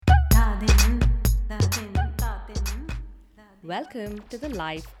Welcome to the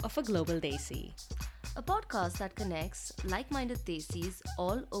life of a global Desi. A podcast that connects like minded Desis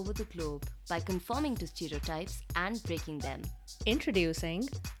all over the globe by conforming to stereotypes and breaking them. Introducing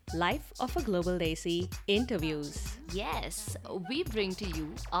Life of a Global Desi interviews. Yes, we bring to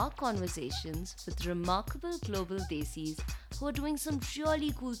you our conversations with remarkable global Desis who are doing some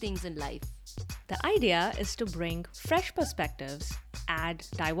really cool things in life. The idea is to bring fresh perspectives, add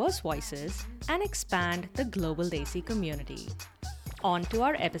diverse voices, and expand the global Desi community. On to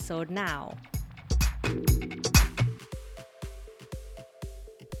our episode now.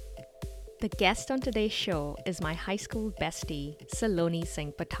 The guest on today's show is my high school bestie, Saloni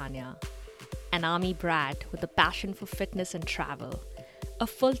Singh Patania, an army brat with a passion for fitness and travel. A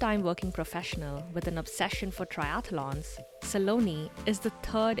full-time working professional with an obsession for triathlons, Saloni is the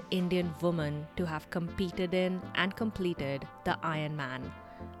third Indian woman to have competed in and completed the Ironman,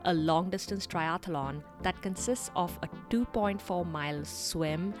 a long-distance triathlon that consists of a 2.4-mile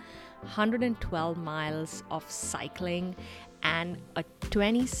swim, 112 miles of cycling, and a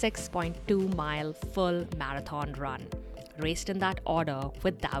 26.2-mile full marathon run, raced in that order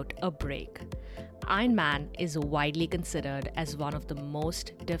without a break. Ironman is widely considered as one of the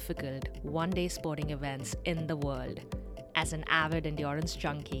most difficult one-day sporting events in the world. As an avid endurance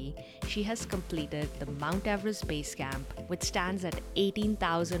junkie, she has completed the Mount Everest base camp, which stands at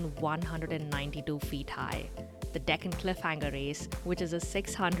 18,192 feet high, the Deccan Cliffhanger Race, which is a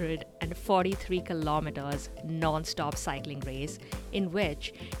 643 kilometers non-stop cycling race in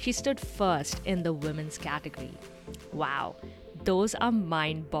which she stood first in the women's category. Wow, those are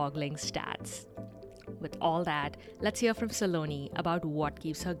mind-boggling stats. With all that, let's hear from Saloni about what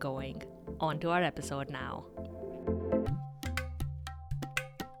keeps her going. On to our episode now.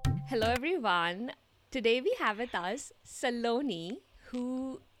 Hello, everyone. Today we have with us Saloni,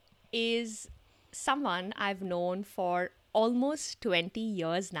 who is someone I've known for almost 20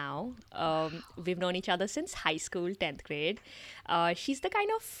 years now. We've known each other since high school, 10th grade. She's the kind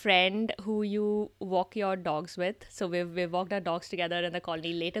of friend who you walk your dogs with. So we've walked our dogs together in the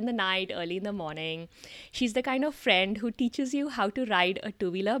colony late in the night, early in the morning. She's the kind of friend who teaches you how to ride a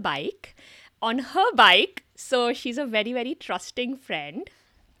two-wheeler bike on her bike. So she's a very, very trusting friend.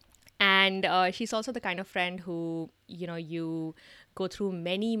 And she's also the kind of friend who, you go through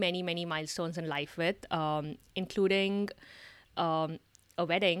many, many, many milestones in life with, including a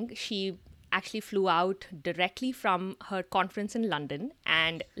wedding. She actually flew out directly from her conference in London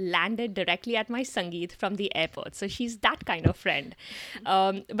and landed directly at my Sangeet from the airport. So she's that kind of friend.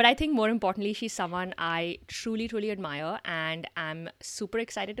 But I think more importantly, she's someone I truly, truly admire, and I'm super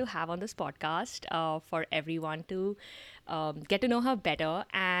excited to have on this podcast for everyone to get to know her better.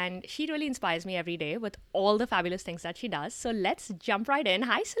 And she really inspires me every day with all the fabulous things that she does. So let's jump right in.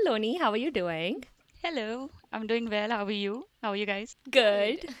 Hi, Saloni. How are you doing? Hello, I'm doing well. How are you? How are you guys?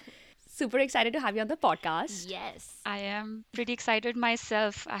 Good. Super excited to have you on the podcast. Yes. I am pretty excited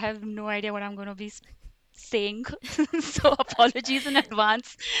myself. I have no idea what I'm going to be saying, so apologies in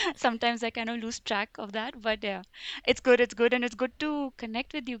advance. Sometimes I kind of lose track of that, but yeah, it's good, and it's good to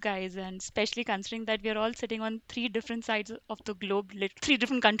connect with you guys, and especially considering that we're all sitting on three different sides of the globe, three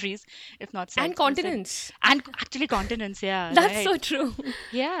different countries, if not And sides, continents. and actually continents. Yeah, That's right. so true.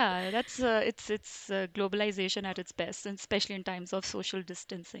 Yeah, that's it's globalization at its best, and especially in times of social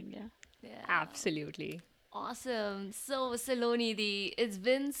distancing. Yeah. Yeah. Absolutely. Awesome. So, Saloni, it's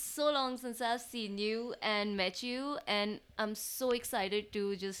been so long since I've seen you and met you, and I'm so excited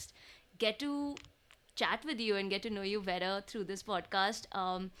to just get to chat with you and get to know you better through this podcast.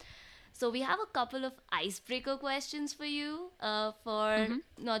 So we have a couple of icebreaker questions for you, for Mm-hmm.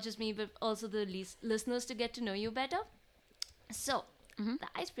 not just me but also the listeners to get to know you better. So, Mm-hmm. the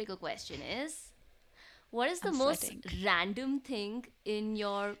icebreaker question is: what is the I'm most sweating. random thing in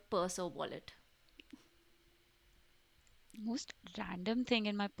your purse or wallet? Most random thing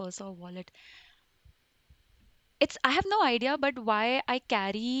in my purse or wallet. It's I have no idea, but why I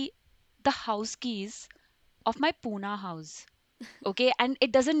carry the house keys of my Pune house. Okay, and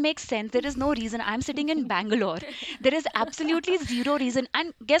it doesn't make sense. There is no reason. I'm sitting in Bangalore. There is absolutely zero reason.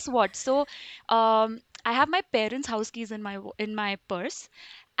 And guess what? So, I have my parents' house keys in in my purse,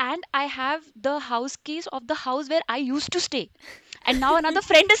 and I have the house keys of the house where I used to stay. And now another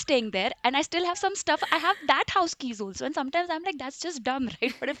friend is staying there, and I still have some stuff. I have that house keys also. And sometimes I'm like, that's just dumb,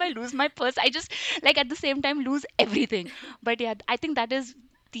 right? What if I lose my purse? I just like at the same time lose everything. But yeah, I think that is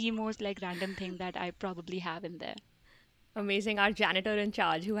the most like random thing that I probably have in there. Amazing. Our janitor in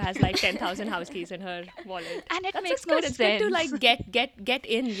charge who has like 10,000 house keys in her wallet. And it That's makes just no good. It's good to sense. like get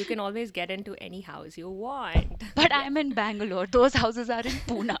in. You can always get into any house you want. But Yeah. I'm in Bangalore. Those houses are in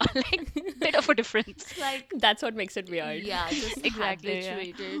Pune. Like, bit of a difference. It's like, That's what makes it weird. yeah, just Exactly, yeah.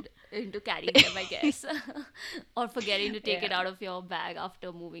 habituated into carrying them, I guess. Or forgetting to take it Yeah. out of your bag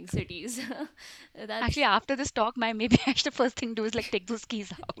after moving cities. Actually, That's after this talk, my maybe I should first thing do is like take those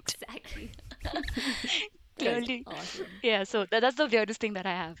keys out. exactly. That's Good. Clearly. awesome. Yeah, so that's the weirdest thing that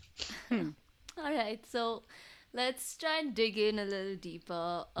I have. Hmm. All right, so let's try and dig in a little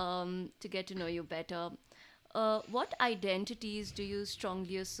deeper to get to know you better. What identities do you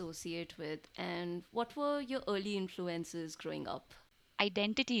strongly associate with, and what were your early influences growing up?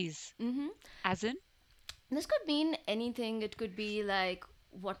 Identities, as in, This could mean anything. It could be like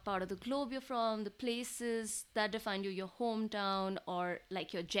what part of the globe you're from, the places that define you, your hometown, or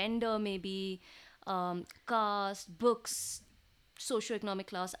like your gender, maybe, caste, books, socioeconomic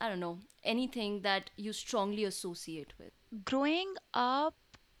class. I don't know. Anything that you strongly associate with. growing up,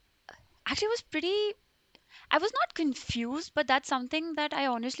 actually was pretty I was not confused, but that's something that I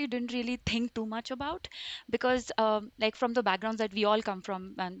honestly didn't really think too much about because, like, from the backgrounds that we all come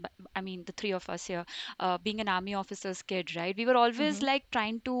from, and I mean, the three of us here, being an army officer's kid, right? We were always Mm-hmm. like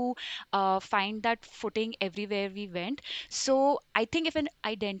trying to find that footing everywhere we went. So I think if an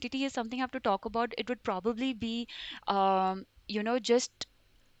identity is something I have to talk about, it would probably be, just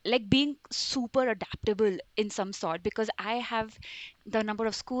like being super adaptable in some sort because I have the number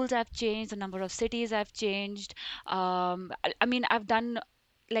of schools I've changed, the number of cities I've changed. I mean, I've done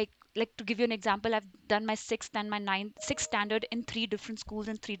like to give you an example, I've done my sixth and my sixth standard in three different schools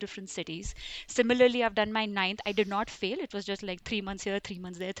in three different cities. Similarly, I've done my ninth. I did not fail. It was just like 3 months here, 3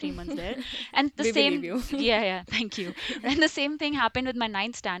 months there, 3 months there, and the We believe same. you. Yeah, yeah. Thank you. And the same thing happened with my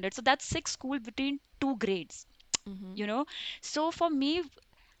ninth standard. So that's six school between two grades. You know, so for me,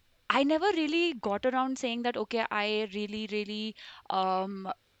 I never really got around saying that, okay, I really, really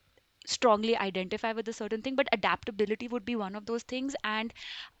um, strongly identify with a certain thing, but adaptability would be one of those things. And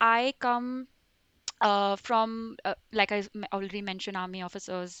I come from, like already mentioned, army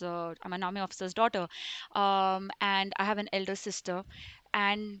officers. I'm an army officer's daughter, and I have an elder sister.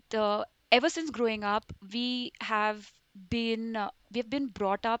 And ever since growing up, we have been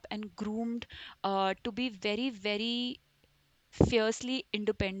brought up and groomed to be very, very fiercely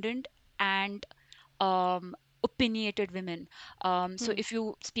independent and opinionated women. So Hmm. if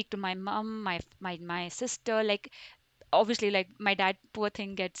you speak to my mom, my sister, like obviously like my dad, poor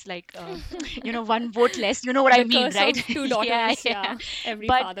thing, gets like one vote less. You know what I The mean, curse right? of two Yeah, daughters. yeah. Yeah. Every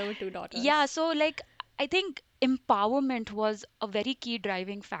But father with two yeah, daughters. so like I think empowerment was a very key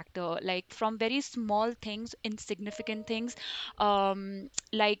driving factor, like from very small things, insignificant things.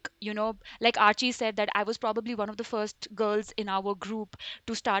 Like Archie said, that I was probably one of the first girls in our group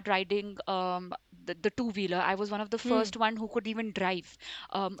to start riding the two-wheeler. I was one of the Hmm. first one who could even drive,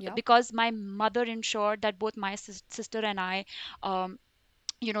 Yep. because my mother ensured that both my sister and I um,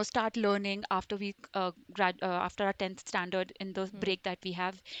 start learning after after our 10th standard. In the Hmm. break that we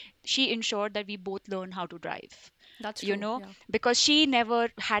have, she ensured that we both learn how to drive, That's true. Yeah. because she never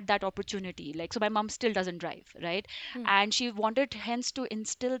had that opportunity. Like, so my mom still doesn't drive, right? Hmm. And she wanted hence to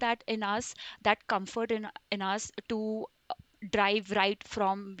instill that in us, that comfort in us to drive right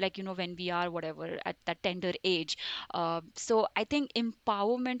from, like, when we are whatever at that tender age. So I think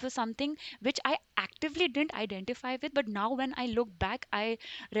empowerment was something which I actively didn't identify with, but now when I look back, I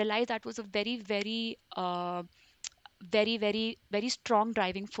realize that was a very, very very, very, very strong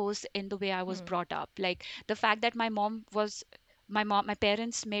driving force in the way I was Hmm. brought up. Like the fact that my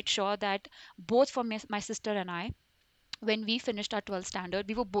parents made sure that both for my sister and I, when we finished our 12th standard,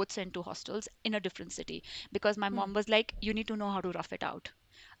 we were both sent to hostels in a different city because my Hmm. mom was like, you need to know how to rough it out.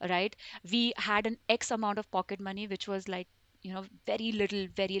 Right? We had an X amount of pocket money, which was like, very little,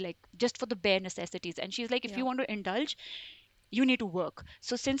 very like just for the bare necessities. And she's like, if you Yep. want to indulge, you need to work.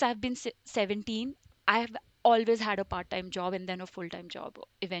 So since I've been 17, I've always had a part-time job and then a full-time job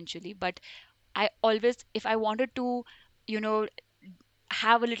eventually. But I always, if I wanted to, you know,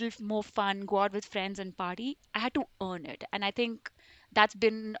 have a little more fun, go out with friends and party, I had to earn it. And I think that's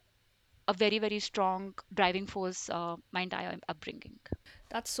been a very, very strong driving force my entire upbringing.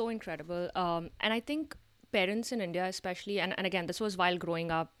 That's so incredible. And I think parents in India, especially, and again, this was while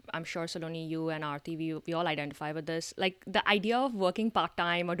growing up, I'm sure Saloni, you and Aarti, we all identify with this. Like the idea of working part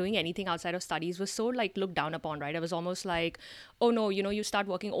time or doing anything outside of studies was so like looked down upon, right? It was almost like, oh no, you start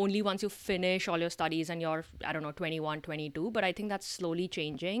working only once you finish all your studies and you're, I don't know, 21, 22. But I think that's slowly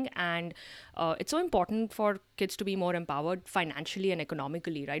changing. And it's so important for kids to be more empowered financially and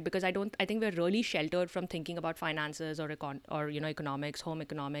economically, right? Because I think we're really sheltered from thinking about finances or economics, home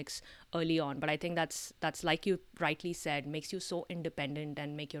economics early on. But I think that's like you rightly said, makes you so independent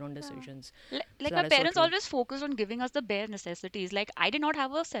and make your own decisions. So Like my that is so parents true. always focused on giving us the bare necessities. Like I did not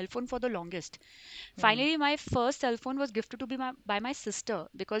have a cell phone for the longest. Finally, my first cell phone was gifted to me by my sister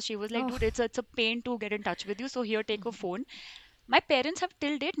because she was like, Oh, "Dude, it's a pain to get in touch with you, so here, take a phone." My parents have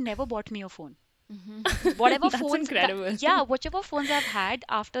till date never bought me a phone. Whatever that's phones that, incredible. yeah, whichever phones I've had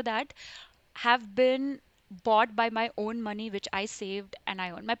after that have been bought by my own money, which I saved and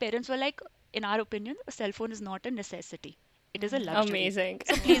I own. My parents were like, in our opinion, a cell phone is not a necessity. It is a luxury. Amazing.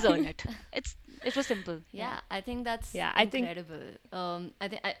 So please earn it. It was simple. Yeah. Yeah, I think that's Yeah, I think incredible. I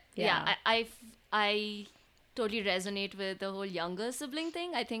think yeah. I totally resonate with the whole younger sibling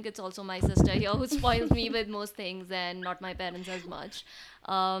thing. I think it's also my sister here who spoils me with most things and not my parents as much.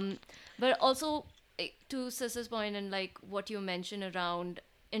 Um, but also to Sis's point and like what you mentioned around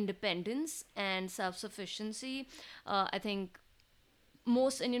independence and self-sufficiency, I think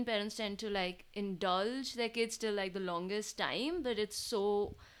most Indian parents tend to like indulge their kids till like the longest time, but it's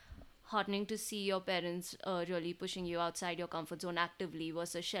so heartening to see your parents really pushing you outside your comfort zone actively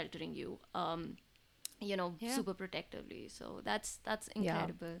versus sheltering you, Yeah. super protectively. So that's Yeah.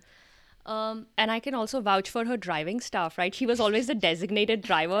 incredible. Um, And I can also vouch for her driving stuff, right? She was always the designated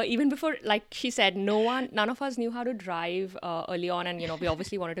driver, even before, like she said, none of us knew how to drive early on. And, we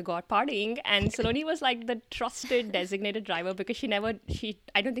obviously wanted to go out partying. And Saloni was like the trusted designated driver because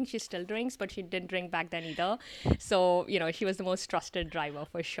I don't think she still drinks, but she didn't drink back then either. So, she was the most trusted driver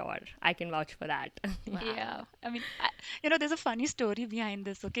for sure. I can vouch for that. wow. Yeah, I mean, there's a funny story behind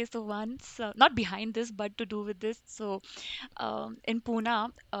this. Okay, so once, not behind this, but to do with this. So, in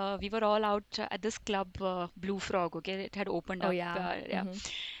Pune, we were all out at this club, Blue Frog. Okay, it had opened Oh, up. yeah. Yeah,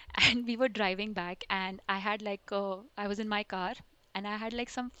 and we were driving back, and I was in my car. And I had like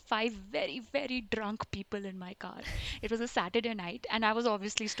some five very, very drunk people in my car. It was a Saturday night, and I was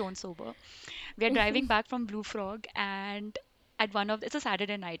obviously stone sober. We are driving back from Blue Frog, and it's a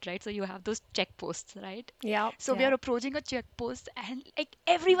Saturday night, right? So you have those checkposts, right? Yeah. So we Yeah. are approaching a checkpost, and like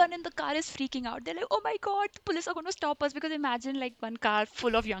everyone in the car is freaking out. They're like, "Oh my God, the police are going to stop us!" Because imagine like one car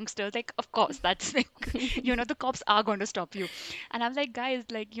full of youngsters. Like, of course, that's like, the cops are going to stop you. And I'm like, guys,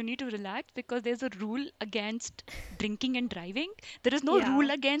 like, you need to relax because there's a rule against drinking and driving. There is no Yeah. rule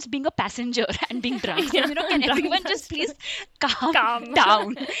against being a passenger and being drunk. So, Yeah. can Drunk, everyone just that's true. please calm Calm.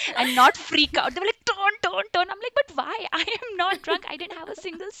 down and not freak out? They were like, turn, turn, turn. I'm like, but why? I am not drunk. I didn't have a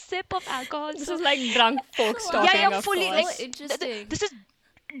single sip of alcohol. This So, is like drunk folks yeah, talking, yeah, of fully like So course. interesting. this is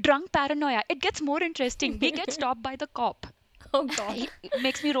drunk paranoia. It gets more interesting. We get stopped by the cop. Oh, God. He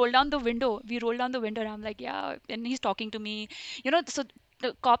makes me roll down the window. We roll down the window, and I'm like, yeah. And he's talking to me. So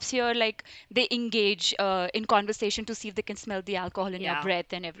the cops here, like, they engage in conversation to see if they can smell the alcohol in your Yeah.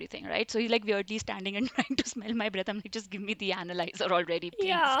 breath and everything, right? So he's like weirdly standing and trying to smell my breath. I'm like, just give me the analyzer already, please.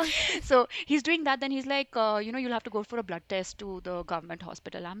 Yeah. So he's doing that. Then he's like, you'll have to go for a blood test to the government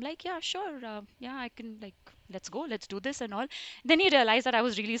hospital. I'm like, yeah, sure. Yeah, I can, like, let's go, let's do this and all. Then he realized that I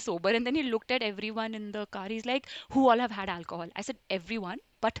was really sober. And then he looked at everyone in the car. He's like, who all have had alcohol? I said, everyone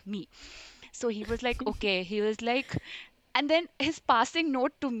but me. So he was like, okay. He was like, and then his passing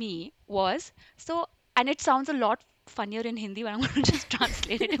note to me was, so, and it sounds a lot funnier in Hindi, but I'm going to just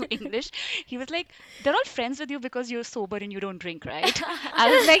translate it to English. He was like, they're all friends with you because you're sober and you don't drink, right? I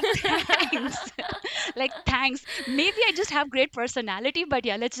was like, thanks. Like, thanks. Maybe I just have great personality, but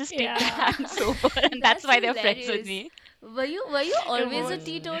yeah, let's just take that Yeah. I'm sober, and that's That's why they're friends with hilarious. me. Were you It always a was.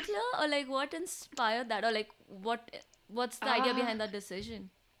 teetotaler, or like what inspired that, or like what's the idea Ah. behind that decision?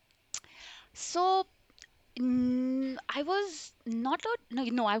 So, I was not a no,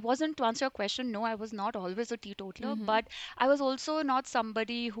 no, I wasn't, to answer your question. No, I was not always a teetotaler, Mm-hmm. but I was also not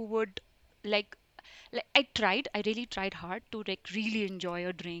somebody who would like I really tried hard to like really enjoy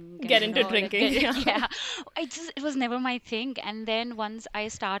a drink and Get into like drinking. get Yeah. yeah. It was never my thing. And then once I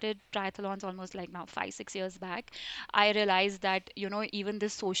started triathlons almost like now 5, 6 years back, I realized that even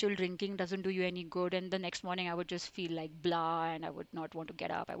this social drinking doesn't do you any good. And the next morning I would just feel like blah, and I would not want to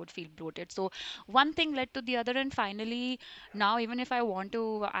get up. I would feel bloated. So one thing led to the other, and finally now even if I want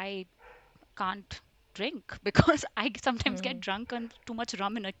to, I can't drink because I sometimes get drunk on too much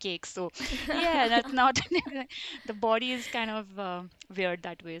rum in a cake. So, yeah, that's not the body is kind of weird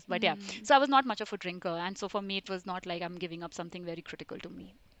that way. But yeah, Mm. so I was not much of a drinker, and so for me, it was not like I'm giving up something very critical to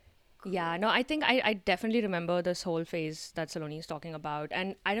me. Yeah, no, I think I definitely remember this whole phase that Saloni is talking about.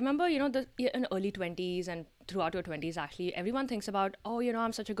 And I remember, in early 20s and throughout your 20s, actually, everyone thinks about, oh,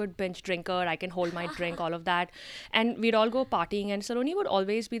 I'm such a good binge drinker. I can hold my drink, all of that. And we'd all go partying. And Saloni would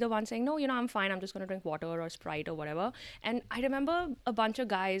always be the one saying, no, I'm fine. I'm just going to drink water or Sprite or whatever. And I remember a bunch of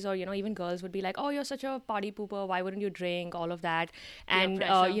guys or, even girls would be like, oh, you're such a party pooper. Why wouldn't you drink? All of that. Peer And,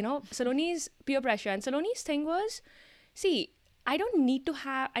 pressure. Saloni's peer pressure. And Saloni's thing was, see, I don't need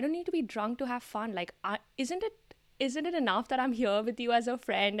to be drunk to have fun. Like, isn't it enough that I'm here with you as a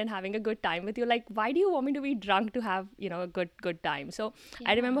friend and having a good time with you? Like, why do you want me to be drunk to have, a good time? So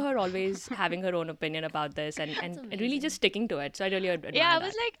I remember Yeah. her always having her own opinion about this That's and really just amazing. sticking to it. So I really Yeah, admire I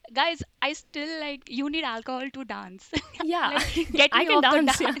was that. like, guys, I still like you need alcohol to dance. Yeah, Like, get I me can off the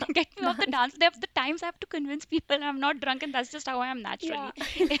dance. Yeah, dance, get me off the dance. dance. There are the times I have to convince people I'm not drunk, and that's just how I am Yeah. naturally.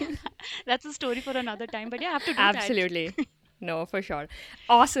 That's a story for another time. But yeah, I have to do that. Absolutely. No, for sure.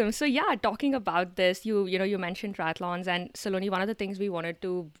 Awesome. So yeah, talking about this, you mentioned triathlons and Saloni, one of the things we wanted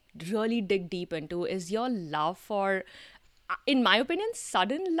to really dig deep into is your love for in my opinion,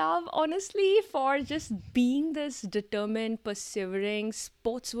 sudden love, honestly, for just being this determined, persevering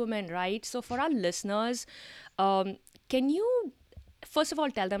sportswoman, right? So, for our listeners, um, can you first of all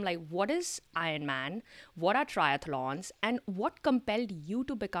tell them like what is Ironman, what are triathlons, and what compelled you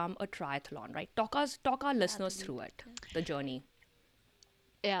to become a triathlon, right? Talk our listeners through Absolutely. it, the journey.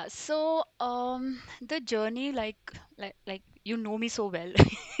 Yeah, so the journey, like you know me so well,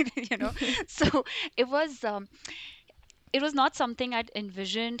 you know. So it was um it was not something I'd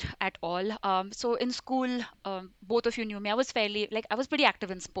envisioned at all. So in school, both of you knew me. I was fairly like I was pretty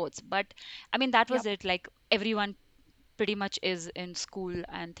active in sports, but I mean that was Yep. it. Like everyone pretty much is in school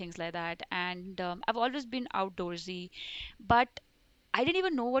and things like that. And I've always been outdoorsy, but I didn't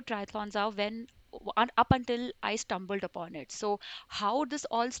even know what triathlons are up until I stumbled upon it. So how this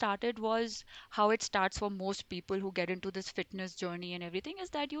all started was how it starts for most people who get into this fitness journey and everything is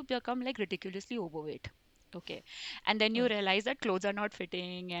that you become like ridiculously overweight. Okay. And then you realize that clothes are not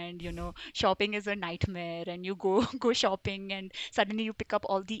fitting and shopping is a nightmare and you go go shopping and suddenly you pick up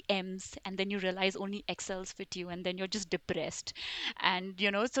all the M's and then you realize only XLs fit you and then you're just depressed. And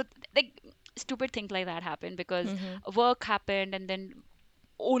so like stupid things like that happen because work happened and then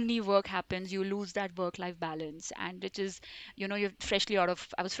only work happens, you lose that work life balance. And which is you're freshly out of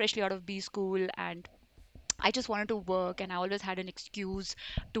I was freshly out of B school and I just wanted to work and I always had an excuse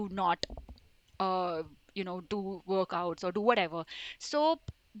to not uh do workouts or do whatever. So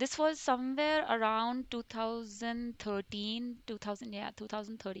this was somewhere around 2013 2000, yeah,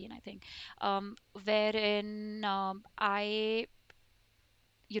 2013 I think, wherein I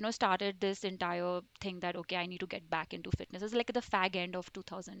started this entire thing that okay, I need to get back into fitness. It's like the fag end of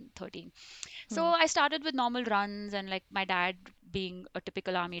 2013. So I started with normal runs, and like my dad, being a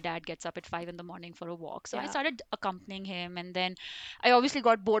typical army dad, gets up at 5 in the morning for a walk. So I Yeah. started accompanying him, and then I obviously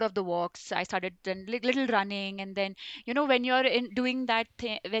got bored of the walks. I started then little running, and then when you're in doing that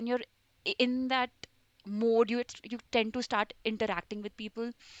thing, when you're in that mode, you tend to start interacting with people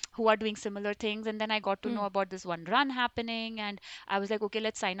who are doing similar things. And then I got to know about this one run happening, and I was like, okay,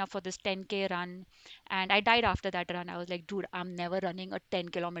 let's sign up for this 10K run. And I died after that run. I was like, dude, I'm never running a 10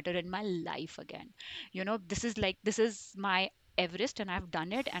 kilometer in my life again. This is my Everest, and I've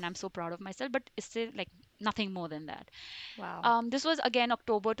done it, and I'm so proud of myself. But it's still like nothing more than that. Wow. This was again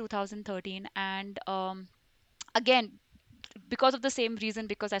October 2013, and again because of the same reason,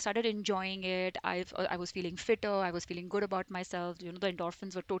 because I started enjoying it. I was feeling fitter, I was feeling good about myself. The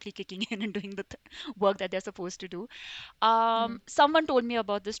endorphins were totally kicking in and doing the work that they're supposed to do. Someone told me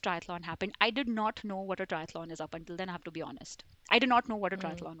about this triathlon happened. I did not know what a triathlon is up until then, I have to be honest. I did not know what a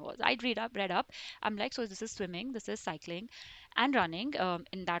triathlon was. I'd read up. I'm like, so this is swimming, this is cycling and running,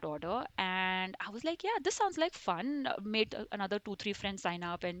 in that order. And I was like, yeah, this sounds like fun. Made another 2 3 friends sign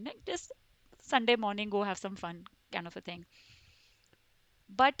up, and like, just Sunday morning go have some fun kind of a thing.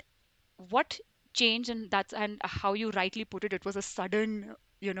 But what changed, and how you rightly put it, it was a sudden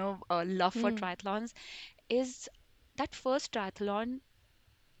love for triathlons, is that first triathlon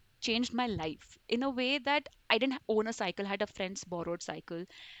changed my life in a way that I didn't own a cycle, I had a friend's borrowed cycle.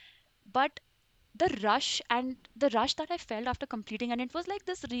 But the rush that I felt after completing, and it was like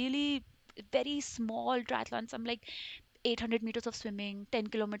this really very small triathlon, some like 800 meters of swimming, 10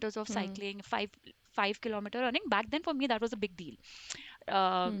 kilometers of cycling, 5 kilometer running. Back then for me that was a big deal.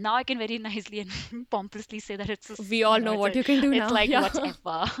 Now I can very nicely and pompously say that We all know what you can do it's now. like Yeah.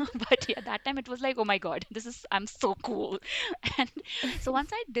 whatever. But yeah, that time it was like, oh my God, I'm so cool. And so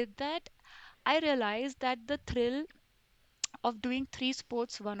once I did that, I realized that the thrill of doing three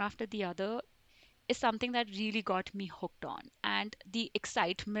sports one after the other is something that really got me hooked on, and the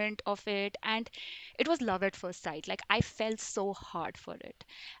excitement of it, and it was love at first sight. Like I fell so hard for it.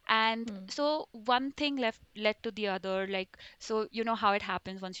 And Hmm. so one thing left led to the other. Like, so you know how it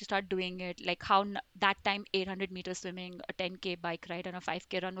happens once you start doing it, like how that time 800 meter swimming, a 10K bike ride, and a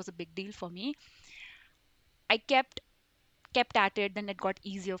 5K run was a big deal for me. I kept at it, then it got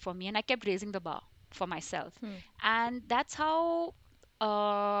easier for me, and I kept raising the bar for myself. Hmm. And that's how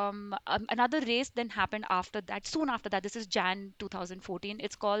another race then happened after that. Soon after that, this is Jan 2014.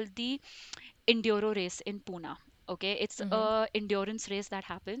 It's called the Enduro race in Pune. Okay, it's Mm-hmm. a endurance race that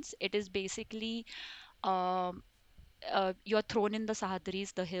happens. It is basically um, you're thrown in the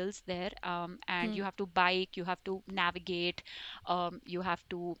Sahadris, the hills there, and Hmm. you have to bike, you have to navigate, you have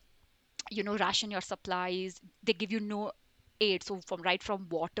to, ration your supplies. They give you no aid, so from right from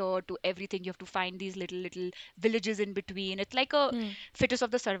water to everything, you have to find these little villages in between. It's like a Hmm. fittest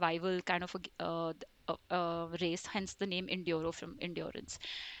of the survival kind of race, hence the name enduro from endurance.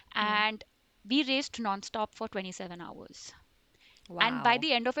 Hmm. And we raced nonstop for 27 hours. And by Wow.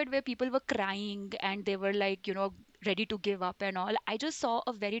 the end of it, where people were crying and they were like, ready to give up and all, I just saw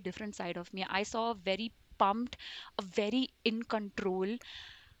a very different side of me. I saw a very pumped, a very in control,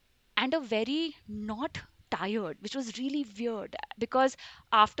 and a very not tired, which was really weird. Because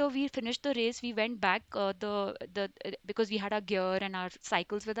after we finished the race, we went back, because we had our gear and our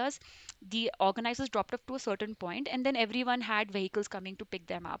cycles with us. The organizers dropped up to a certain point, and then everyone had vehicles coming to pick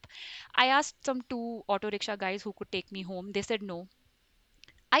them up. I asked some two auto rickshaw guys who could take me home. They said no.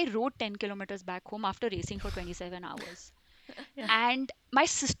 I rode 10 kilometers back home after racing for 27 hours. And my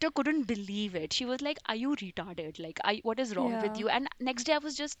sister couldn't believe it. She was like, "Are you retarded? Like, what is wrong with Yeah. you?" And next day I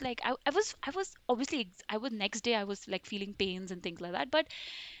was just like, I was obviously, next day I was like feeling pains and things like that. But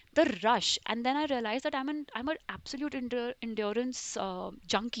the rush, and then I realized that I'm an absolute endurance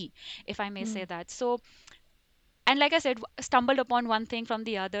junkie, if I may Hmm. say that. So, and like I said, stumbled upon one thing from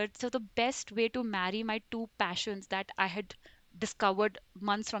the other. So the best way to marry my two passions that I had discovered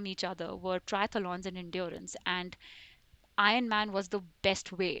months from each other were triathlons and endurance. And Ironman was the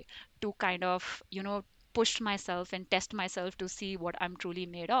best way to kind of, push myself and test myself to see what I'm truly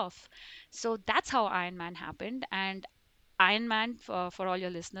made of. So that's how Ironman happened. And Ironman, for all your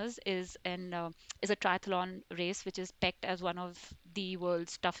listeners, is a triathlon race which is pegged as one of the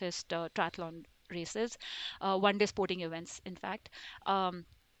world's toughest triathlon races, one-day sporting events, in fact. Um,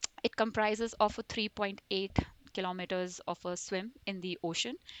 it comprises of a 3.8 kilometers of a swim in the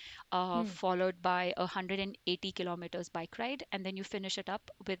ocean, Hmm. followed by 180 kilometers bike ride, and then you finish it up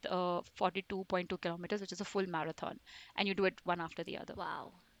with 42.2 kilometers, which is a full marathon, and you do it one after the other.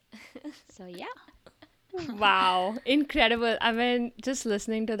 Wow. So yeah. Wow, incredible. I mean, just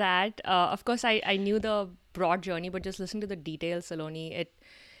listening to that, of course, I knew the broad journey, but just listening to the details, Saloni,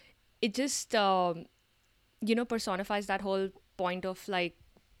 it just personifies that whole point of like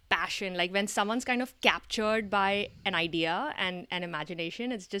passion. Like when someone's kind of captured by an idea and an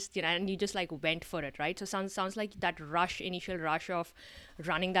imagination, it's just and you just like went for it, right? So sounds like that initial rush of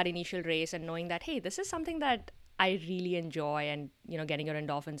running that initial race and knowing that hey, this is something that I really enjoy, and getting your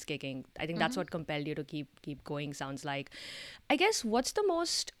endorphins kicking. I think that's Mm-hmm. what compelled you to keep going. Sounds like. I guess what's the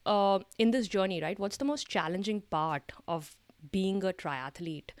most in this journey, right? What's the most challenging part of being a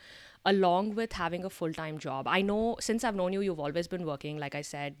triathlete, along with having a full time job? I know since I've known you, you've always been working. Like I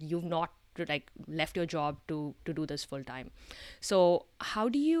said, you've not like left your job to do this full time. So how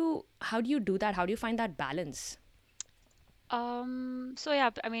do you do that? How do you find that balance? So yeah,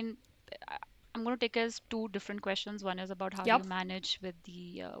 I mean, I- I'm going to take as two different questions. One is about how do you Yep. manage with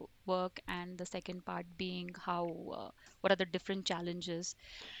the work, and the second part being what are the different challenges.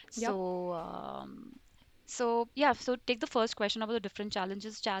 Yep. So yeah, so take the first question about the different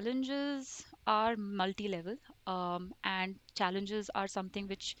challenges. Challenges are multi-level, and challenges are something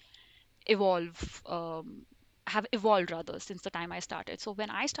which evolve, have evolved rather since the time I started. So when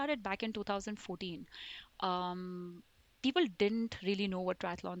I started back in 2014, um, people didn't really know what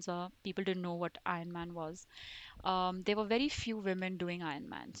triathlons are. People didn't know what Ironman was. There were very few women doing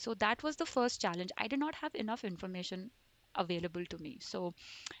Ironman. So that was the first challenge. I did not have enough information available to me. So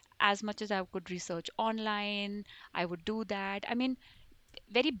as much as I could research online, I would do that. I mean,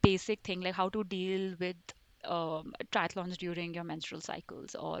 very basic thing like how to deal with triathlons during your menstrual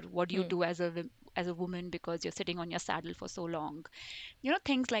cycles, or what do you Hmm. do as a woman because you're sitting on your saddle for so long.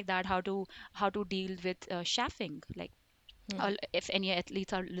 Things like that. How to deal with shaffing. Like, Hmm. if any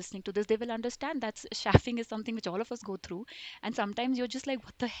athletes are listening to this, they will understand that shaffing is something which all of us go through, and sometimes you're just like,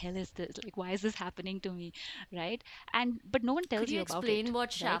 what the hell is this? Like, why is this happening to me, right? And but no one Could tells you you about it, explain what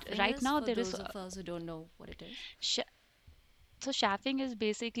right? shaffing Right is now for there is those of us who don't know what it is? So chafing is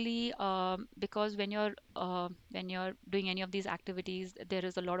basically because when you're doing any of these activities, there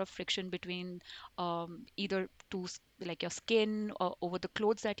is a lot of friction between either like your skin or over the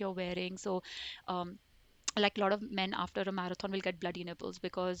clothes that you're wearing. So um, like a lot of men after a marathon will get bloody nipples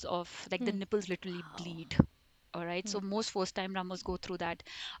because of like the Hmm. nipples literally Wow. bleed. All right, Hmm. so most first time runners go through that.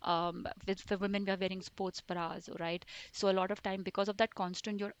 With for women, we are wearing sports bras, all right? So a lot of time, because of that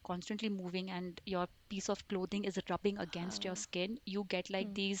you're constantly moving and your piece of clothing is rubbing against your Wow. skin, you get like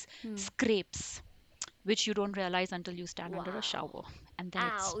Hmm. these Hmm. scrapes which you don't realize until you stand under a Wow. shower, and then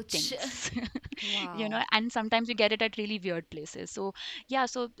it Ouch. stings. Wow. And sometimes you get it at really weird places. So yeah,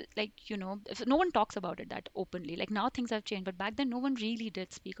 so like if no one talks about it that openly. Like now things have changed, but back then no one really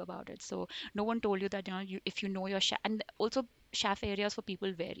did speak about it. So no one told you that if you know your and also chaff areas for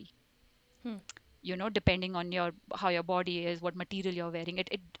people vary, Hmm. depending on your how your body is, what material you're wearing,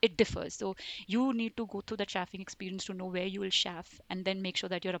 it differs. So you need to go through the chaffing experience to know where you will chaff, and then make sure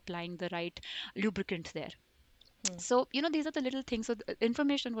that you're applying the right lubricant there. Hmm. So these are the little things. So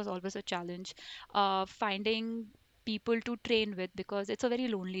information was always a challenge. Finding people to train with, because it's a very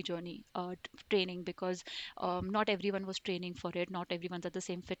lonely journey, training, because not everyone was training for it, not everyone's at the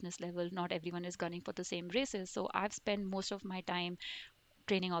same fitness level, not everyone is gunning for the same races. So I've spent most of my time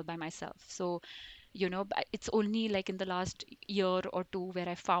training all by myself. So it's only like in the last year or two where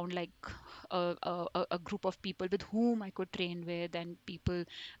I found like a group of people with whom I could train with, and people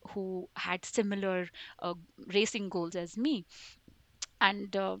who had similar uh, racing goals as me,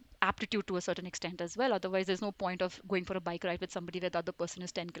 and aptitude to a certain extent as well. Otherwise there's no point of going for a bike ride with somebody where the other person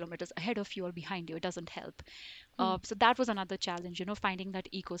is 10 kilometers ahead of you or behind you. It doesn't help. Hmm. So that was another challenge, finding that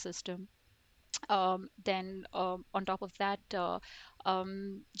ecosystem. Then on top of that,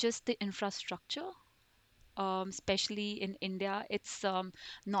 just the infrastructure, especially in India, it's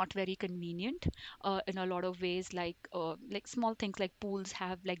not very convenient in a lot of ways. Like small things like pools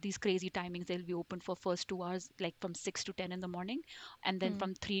have like these crazy timings. They'll be open for first 2 hours, like from 6 to 10 in the morning, and then Hmm.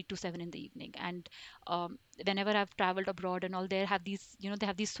 from 3 to 7 in the evening. And whenever I've traveled abroad and all, they have these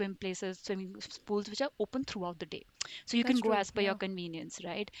swimming pools which are open throughout the day, so you can That's go true. as per your Yeah. convenience,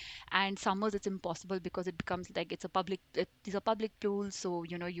 right? And summers it's impossible because it becomes like these are public pools, so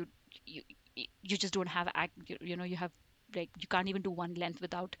you you just don't have you have like you can't even do one length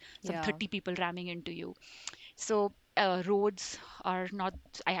without some Yeah. 30 people ramming into you. So roads are not.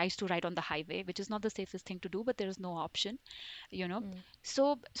 I used to ride on the highway, which is not the safest thing to do, but there is no option, you know. Hmm.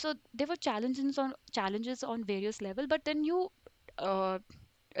 So there were challenges on various level, but then you uh,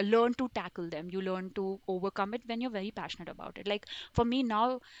 learn to tackle them. You learn to overcome it when you're very passionate about it. Like for me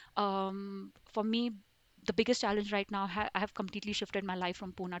now, for me, the biggest challenge right now, I have completely shifted my life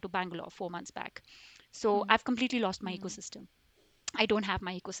from Pune to Bangalore 4 months back. So Hmm. I've completely lost my Hmm. ecosystem. I don't have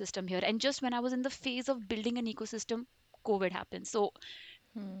my ecosystem here. And just when I was in the phase of building an ecosystem, COVID happened. So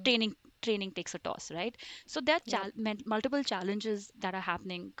Hmm. training takes a toss, right? So there are Yep. multiple challenges that are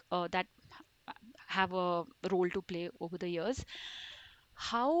happening, that have a role to play over the years.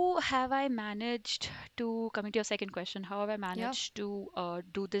 How have I managed to, coming to your second question, how have I Yeah. managed to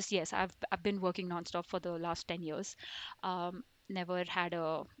do this? Yes, I've been working nonstop for the last 10 years. Never had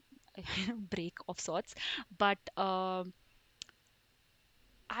a break of sorts, but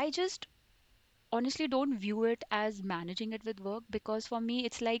I just honestly don't view it as managing it with work, because for me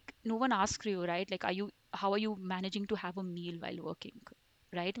it's like no one asks you, right? Like, how are you managing to have a meal while working,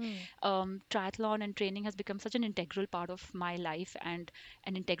 right? Hmm. Triathlon and training has become such an integral part of my life and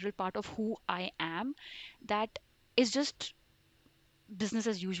an integral part of who I am, that is just business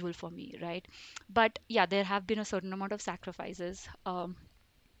as usual for me, right? But yeah, there have been a certain amount of sacrifices. Um,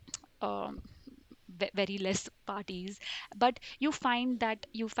 very less parties, but you find that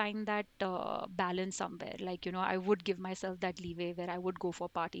balance somewhere. Like, I would give myself that leeway where I would go for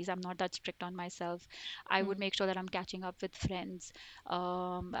parties. I'm not that strict on myself. I would Hmm. make sure that I'm catching up with friends,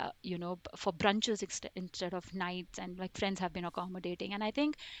 for brunches instead of nights, and like friends have been accommodating. And I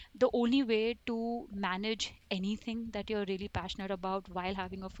think the only way to manage anything that you're really passionate about while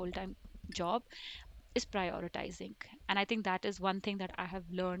having a full-time job is prioritizing. And I think that is one thing that I have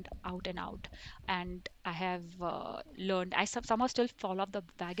learned out and out. And I have learned, somehow still fall off the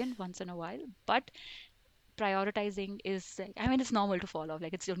wagon once in a while, but prioritizing is like, I mean, it's normal to fall off,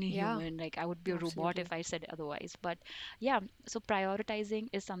 like it's only Yeah. human. Like I would be a robot Absolutely. if I said otherwise. But yeah, so prioritizing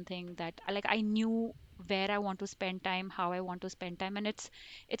is something that like I knew where I want to spend time, how I want to spend time, and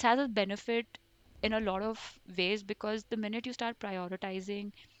it has a benefit in a lot of ways, because the minute you start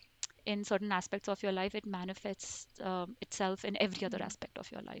prioritizing in certain aspects of your life, it manifests itself in every other Hmm. aspect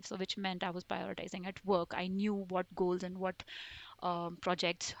of your life. So, which meant I was prioritizing at work. I knew what goals and what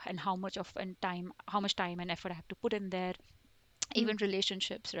projects and how much time and effort I have to put in there. even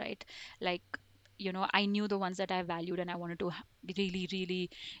relationships, right? Like, I knew the ones that I valued, and I wanted to really, really,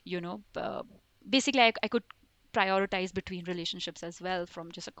 basically, I could prioritize between relationships as well,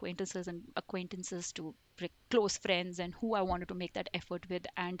 from just acquaintances to close friends, and who I wanted to make that effort with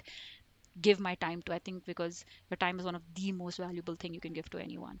and give my time to. I think because your time is one of the most valuable thing you can give to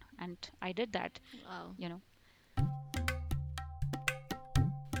anyone, and I did that, Wow. you know.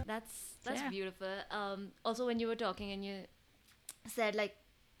 That's So that's yeah. beautiful. Also, when you were talking and you said like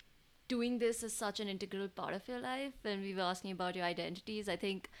doing this is such an integral part of your life, when we were asking about your identities, I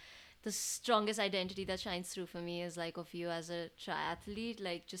think the strongest identity that shines through for me is like of you as a triathlete.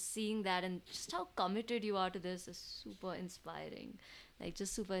 Like just seeing that and just how committed you are to this is super inspiring. Like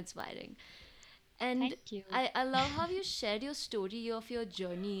just super inspiring. And Thank you. I love how you shared your story of your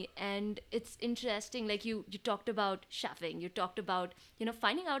journey, and it's interesting. Like you talked about chefing, you talked about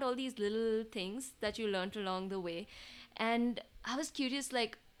finding out all these little things that you learned along the way, and I was curious,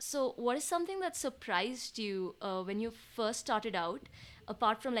 like, so what is something that surprised you when you first started out,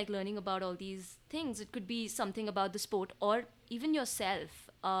 apart from like learning about all these things? It could be something about the sport or even yourself.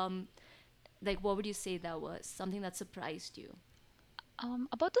 Like what would you say that was something that surprised you?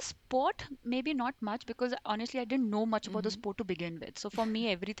 About the sport, maybe not much, because honestly, I didn't know much about the Mm-hmm. sport to begin with. So for me,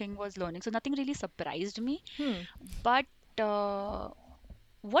 everything was learning. So nothing really surprised me. Hmm. But uh,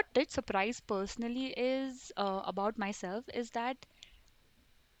 what did surprise personally is about myself is that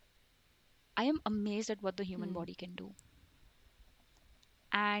I am amazed at what the human Hmm. body can do.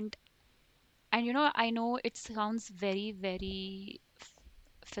 And I know it sounds very, very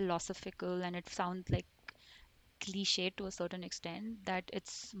philosophical, and it sounds like cliche to a certain extent, that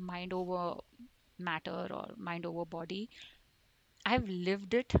it's mind over matter or mind over body. I've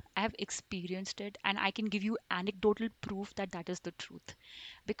lived it, I've experienced it, and I can give you anecdotal proof that that is the truth.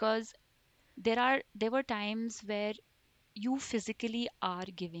 Because there were times where you physically are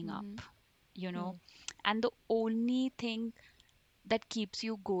giving up, Mm-hmm. you Hmm. know, and the only thing that keeps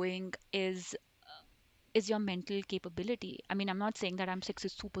you going is your mental capability. I mean, I'm not saying that I'm a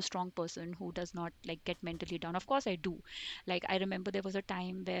super strong person who does not like get mentally down. Of course I do. Like, I remember there was a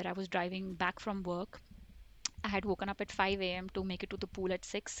time where I was driving back from work. I had woken up at 5 a.m. to make it to the pool at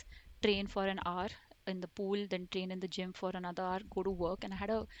 6, train for an hour in the pool, then train in the gym for another hour, go to work. And I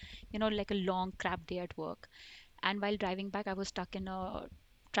had like a long crap day at work. And while driving back, I was stuck in a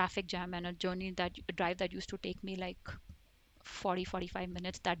traffic jam, and a drive that used to take me like 45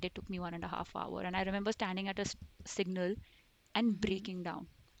 minutes. That day took me 1.5 hours. And I remember standing at a signal and Mm-hmm. breaking down.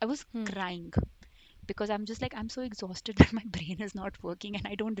 I was Hmm. crying because I'm just like, I'm so exhausted that my brain is not working and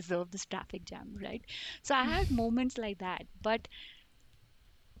I don't deserve this traffic jam, right? So I had moments like that. But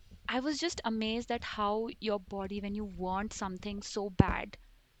I was just amazed at how your body, when you want something so bad,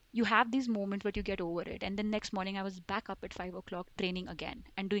 you have these moments but you get over it. And then next morning I was back up at 5 o'clock training again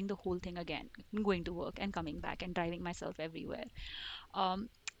and doing the whole thing again, going to work and coming back and driving myself everywhere. Um,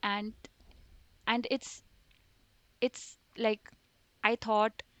 and and it's like, I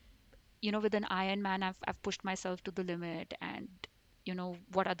thought, with an Ironman, I've pushed myself to the limit, and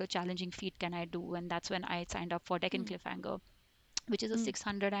what other challenging feat can I do? And that's when I signed up for Deccan Hmm. Cliffhanger, which is a Hmm.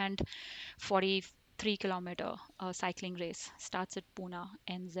 643-kilometer cycling race. Starts at Pune,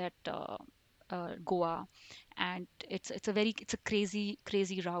 ends at Goa, and it's a crazy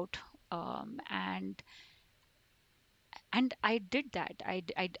crazy route. And I did that.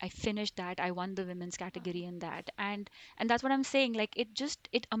 I finished that. I won the women's category in that. And that's what I'm saying. Like,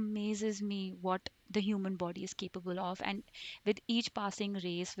 it amazes me what the human body is capable of. And with each passing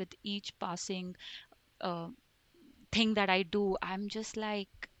race, with each passing uh, thing that I do, I'm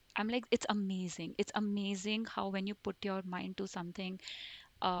like, it's amazing. It's amazing how when you put your mind to something,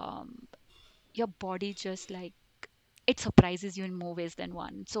 um, your body just like, it surprises you in more ways than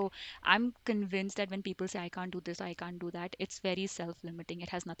one. So I'm convinced that when people say I can't do this, I can't do that, it's very self-limiting. It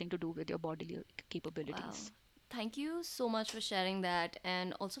has nothing to do with your bodily Wow. capabilities. Thank you so much for sharing that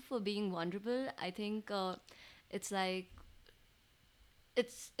and also for being vulnerable. I think it's like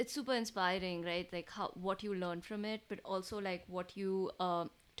it's super inspiring, right? Like how what you learned from it, but also like what you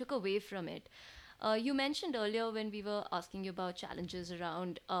took away from it. You mentioned earlier when we were asking you about challenges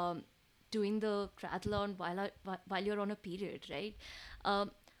around doing the triathlon while you're on a period, right?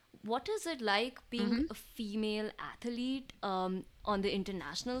 Um, what is it like being Hmm. a female athlete on the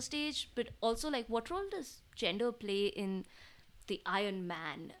international stage? But also, like, what role does gender play in the Iron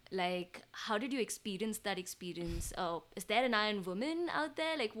Man? Like, how did you experience that experience? Is there an Iron Woman out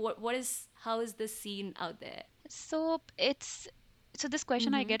there? Like, what is how is the scene out there? So this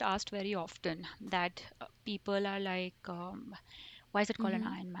question I Mm-hmm. get asked very often, that people are like, Why is it called an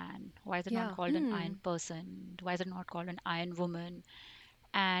Mm-hmm. Iron Man? Why is it not Yeah. called an Iron Hmm. Person? Why is it not called an Iron Woman?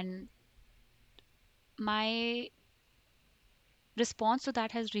 And my response to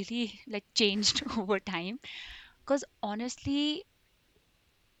that has really like changed over time, because honestly,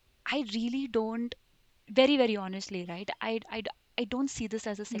 I really don't, very very honestly, right, I don't see this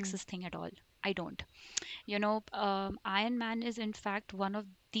as a Hmm. sexist thing at all. I don't. Iron Man is in fact one of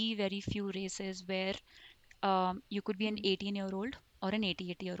the very few races where you could be an Hmm. 18-year-old or an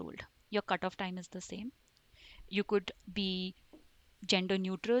 88-year-old. Your cutoff time is the same. You could be gender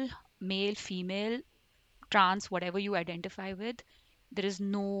neutral, male, female, trans, whatever you identify with. There is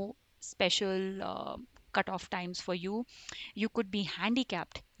no special cutoff times for you. You could be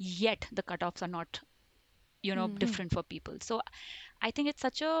handicapped, yet the cutoffs are not, Hmm. Hmm. different for people. So I think it's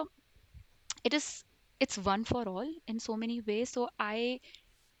such a, it is, it's one for all in so many ways. So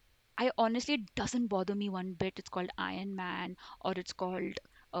I honestly, it doesn't bother me one bit. It's called Iron Man, or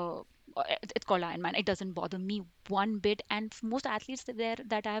uh, it's called Iron Man. It doesn't bother me one bit. And most athletes there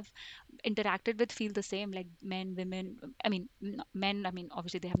that I've interacted with feel the same, like men, women. I mean, men. I mean,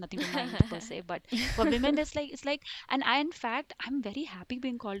 obviously they have nothing to mind per se, but for women, it's like, and I, in fact, I'm very happy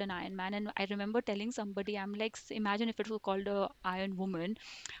being called an Iron Man. And I remember telling somebody, I'm like, Imagine if it was called a Iron Woman,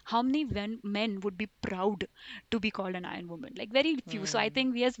 how many men would be proud to be called an Iron Woman? Like very few. So I Hmm.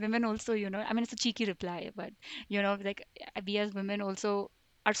 think we as women also, I mean, it's a cheeky reply, but like we as women also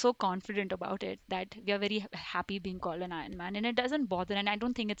are so confident about it that we are very happy being called an Iron Man, and it doesn't bother. And I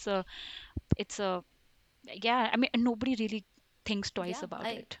don't think it's a yeah. I mean, nobody really thinks twice Yeah,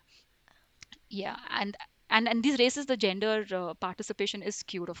 about I. it. Yeah, and these races, the gender participation is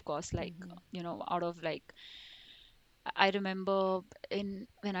skewed, of course. Like Hmm. out of like I remember in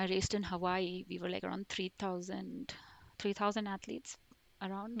when I raced in Hawaii, we were like around 3,000 athletes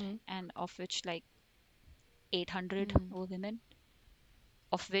around, Hmm. and of which like 800 Hmm. were women,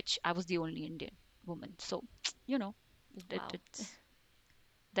 of which I was the only Indian woman. So, you know, Wow. it's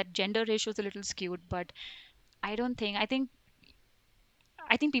that gender ratio is a little skewed, but I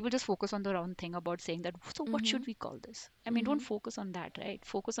think people just focus on the wrong thing about saying that. So, what Mm-hmm. should we call this? I mean, don't Mm-hmm. focus on that, right?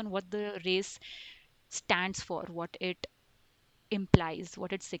 Focus on what the race stands for, what it implies,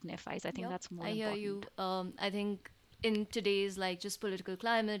 what it signifies. I think Yep, that's more I hear important. you. I think in today's like just political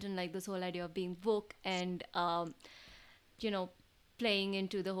climate and like this whole idea of being woke and you know playing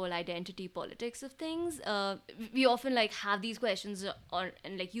into the whole identity politics of things, we often like have these questions on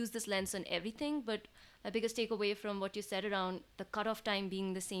and like use this lens on everything. But my biggest takeaway from what you said around the cutoff time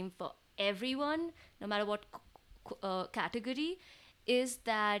being the same for everyone, no matter what category, is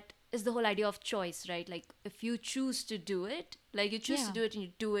the whole idea of choice, right? Like if you choose to do it, like you choose to Yeah. do it and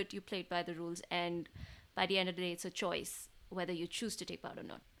you do it, you play it by the rules, and by the end of the day, it's a choice whether you choose to take part or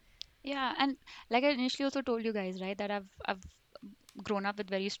not. Yeah, and like I initially also told you guys, right, that I've grown up with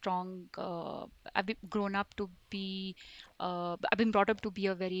very strong. Grown up to be. I've been brought up to be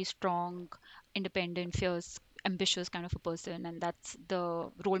a very strong, independent, fierce, ambitious kind of a person, and that's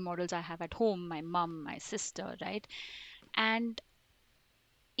the role models I have at home. My mom, my sister, right, and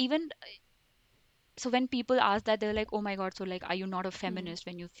even so when people ask that, they're like, oh my god, so like are you not a Hmm. feminist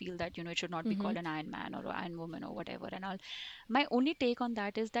when you feel that it should not be Hmm. called an Iron Man or an Iron Woman or whatever and all? My only take on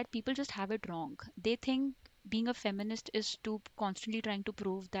that is that people just have it wrong. They think being a feminist is to constantly trying to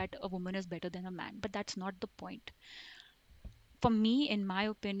prove that a woman is better than a man, but that's not the point. For me, in my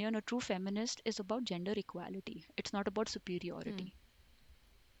opinion, a true feminist is about gender equality. It's not about Hmm. superiority,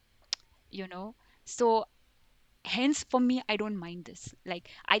 you know so hence for me, I don't mind this. Like,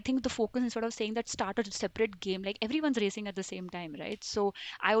 I think the focus, instead of saying that start a separate game, like everyone's racing at the same time, right? So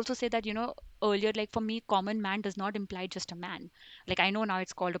I also say that, earlier, like for me, common man does not imply just a man. Like, I know now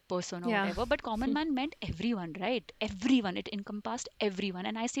it's called a person or Yeah. whatever, but common man meant everyone, right? Everyone. It encompassed everyone,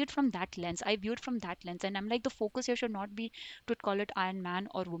 and I see it from that lens. I view it from that lens, and I'm like, the focus here should not be to call it Iron Man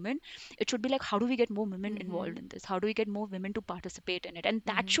or woman. It should be like, how do we get more women Mm-hmm. involved in this? How do we get more women to participate in it? And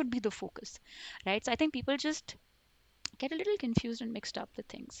that Mm-hmm. should be the focus, right? So I think people just get a little confused and mixed up with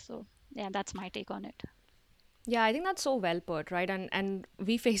things. So yeah, that's my take on it. Yeah, I think that's so well put, right? And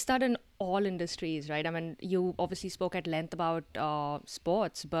we face that in all industries, right? I mean, you obviously spoke at length about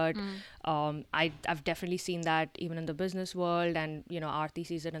sports, but Mm. I've definitely seen that even in the business world, and Aarti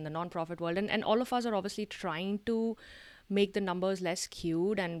sees it in the nonprofit world, and all of us are obviously trying to make the numbers less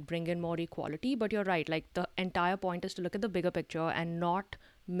skewed and bring in more equality. But you're right, like the entire point is to look at the bigger picture and not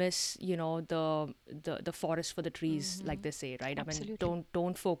miss the forest for the trees, Mm-hmm. like they say, right? I mean, Absolutely.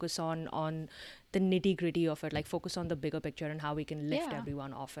 don't focus on the nitty gritty of it, like focus on the bigger picture and how we can lift Yeah.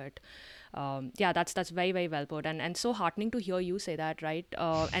 everyone off it. Yeah, that's very very well put, and so heartening to hear you say that, right?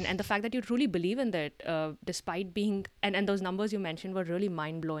 And the fact that you truly believe in that, despite being, and those numbers you mentioned were really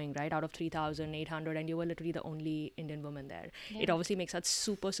mind blowing, right? Out of 3,800, and you were literally the only Indian woman there. It Yeah. obviously makes us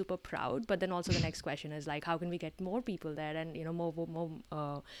super super proud. But then also the next question is like, how can we get more people there, and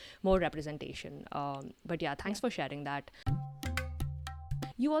more representation? But yeah, Yeah. thanks for sharing that.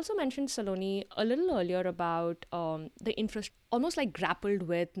 You also mentioned, Saloni, a little earlier about the infrastructure, almost like grappled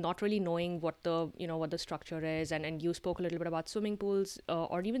with not really knowing what the structure is, and you spoke a little bit about swimming pools,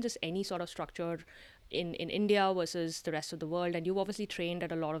 or even just any sort of structure in India versus the rest of the world. And you've obviously trained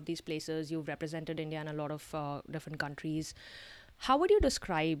at a lot of these places. You've represented India in a lot of different countries. How would you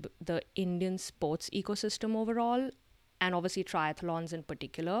describe the Indian sports ecosystem overall, and obviously triathlons in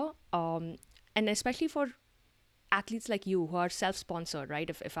particular, and especially for athletes like you who are self-sponsored, right?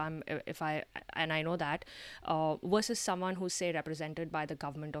 If I and I know that, versus someone who's say represented by the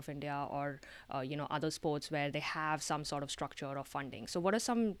government of India, or other sports where they have some sort of structure or funding. So what are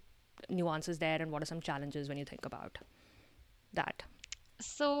some nuances there, and what are some challenges when you think about that?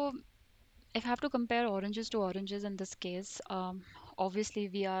 So if I have to compare oranges to oranges in this case, obviously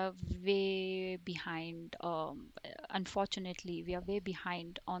we are way behind. Unfortunately, we are way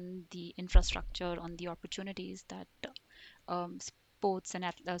behind on the infrastructure, on the opportunities that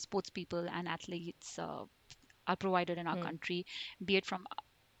sports people and athletes are provided in our Hmm. country, be it from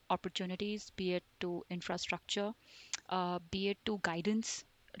opportunities, be it to infrastructure, be it to guidance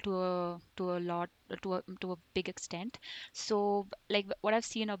to a lot to a big extent. So like what I've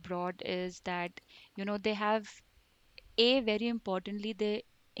seen abroad is that they have very importantly they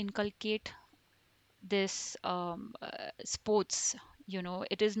inculcate this sports.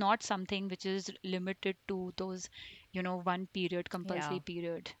 It is not something which is limited to those one period compulsory Yeah.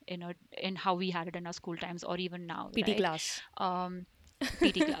 period in how we had it in our school times or even now, PT right? class. um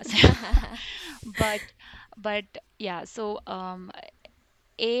PT class. but but yeah, so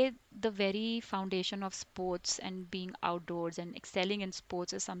the very foundation of sports and being outdoors and excelling in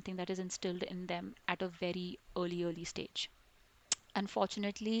sports is something that is instilled in them at a very early stage,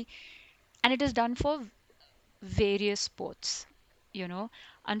 unfortunately. And it is done for various sports. you know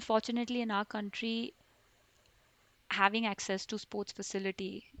Unfortunately, in our country, having access to sports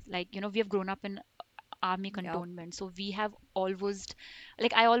facility, like we have grown up in army Yep. cantonment, so we have always,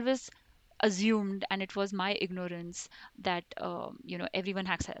 like, I always assumed, and it was my ignorance, that everyone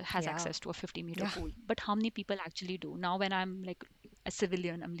has Yeah. access to a 50-meter Yeah. pool. But how many people actually do? Now when I'm like a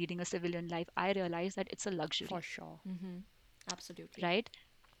civilian, I'm leading a civilian life, I realize that it's a For luxury, sure. Absolutely. right?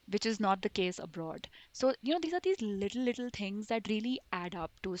 Which is not the case abroad. So these are these little things that really add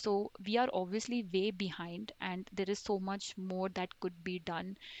up to. So we are obviously way behind, and there is so much more that could be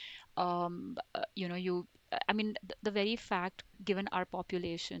done. You I mean, the very fact, given our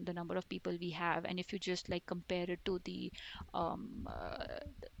population, the number of people we have, and if you just like compare it to um, uh,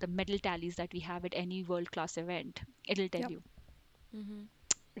 the medal tallies that we have at any world class event, it'll tell Yep. you,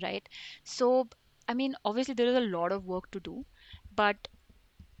 right? So I mean, obviously there is a lot of work to do,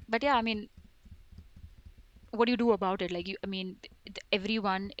 but yeah, I mean, what do you do about it? Like, I mean,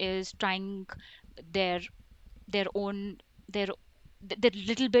 everyone is trying their own, their the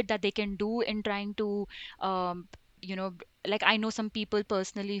little bit that they can do in trying to, um, like, I know some people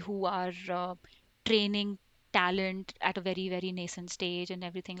personally who are training talent at a very nascent stage and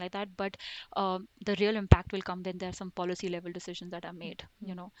everything like that. But the real impact will come when there are some policy level decisions that are made,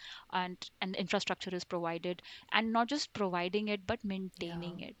 and infrastructure is provided, and not just providing it but Yeah.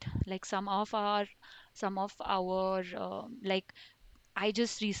 maintaining it. Like some of our like, I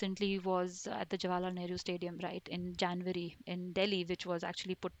just recently was at the Jawaharlal Nehru Stadium, right, in January in Delhi, which was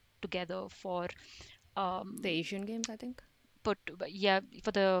actually put together for The um Asian Games, I think. put yeah,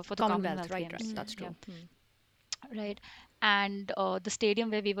 for the Commonwealth, Commonwealth right, right. Games. That's Yeah, true. right. And the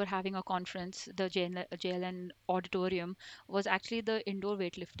stadium where we were having a conference, the JLN auditorium, was actually the indoor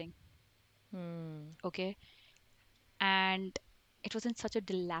weightlifting. Okay, and it was in such a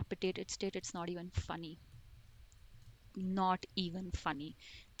dilapidated state. It's not even funny, not even funny.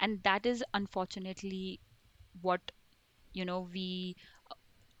 And that is unfortunately what we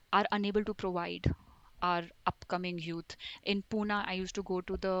are unable to provide our upcoming youth. In Pune, I used to go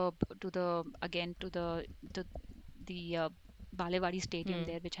to the Balewadi Stadium Hmm.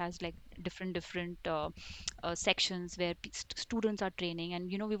 there, which has like different sections where students are training, and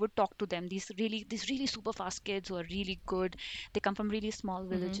we would talk to them. These really super fast kids who are really good. They come from really small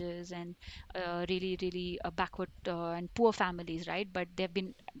Mm-hmm. villages and really backward and poor families, right? But they've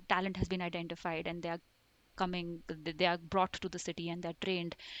been talent has been identified, and they are brought to the city and they're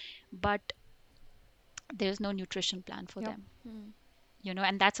trained. But There's no nutrition plan for Yep. them, Hmm.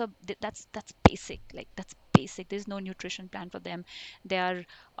 and that's basic. Like, that's basic. There's no nutrition plan for them. They are,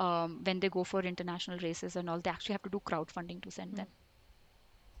 when they go for international races and all, they actually have to do crowdfunding to send them.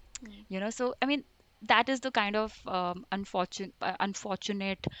 So I mean, that is the kind of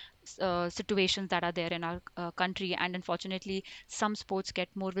unfortunate situations that are there in our country, and unfortunately some sports get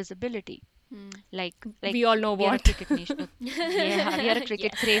more visibility. Hmm. Like We all know we are a what. cricket nation. Yeah, we are a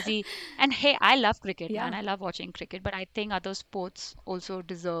cricket Yes. crazy. And hey, I love cricket, man. Yeah. I love watching cricket, but I think other sports also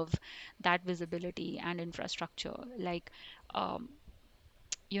deserve that visibility and infrastructure. Like, um,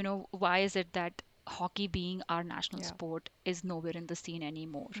 why is it that hockey, being our national Yeah. sport, is nowhere in the scene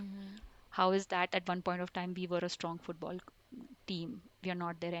anymore? Hmm. How is that at one point of time we were a strong football team? We are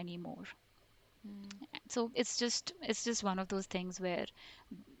not there anymore. So it's just one of those things where,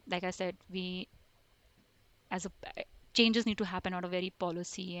 like I said, we as a changes need to happen on a very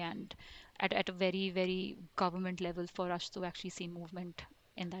policy and at a very, very government level for us to actually see movement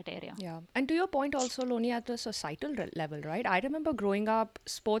in that area. Yeah. And to your point also, Loni, at the societal level, right? I remember growing up,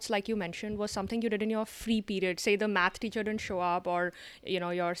 sports, like you mentioned, was something you did in your free period. Say the math teacher didn't show up or,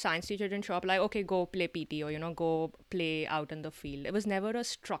 your science teacher didn't show up, like, okay, go play PT or, go play out in the field. It was never a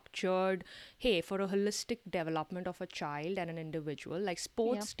structured, hey, for a holistic development of a child and an individual, like Yeah,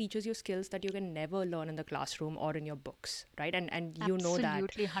 sports teaches you skills that you can never learn in the classroom or in your books, right? And you know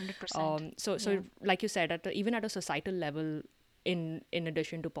that. absolutely, 100%. So Yeah. like you said, even at a societal level, in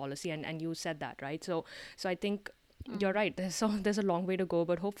addition to policy, and you said that, right? So I think you're Mm. right. There's a long way to go,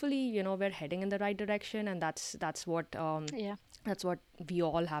 but hopefully, we're heading in the right direction, and Yeah. that's what we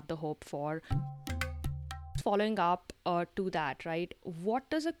all have the hope for. Following up to that, right? What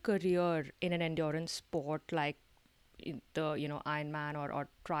does a career in an endurance sport like the Ironman or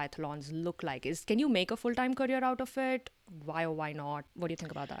triathlons look like? Can you make a full-time career out of it? Why or why not? What do you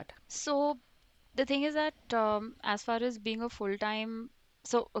think about that? So the thing is that, as far as being a full time,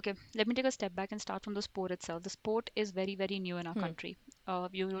 so okay, let me take a step back and start from the sport itself. The sport is very, very new in our Hmm. country.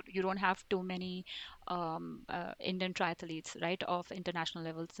 You don't have too many Indian triathletes, right, of international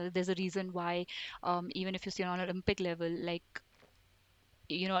level. So there's a reason why, even if you see on an Olympic level, like,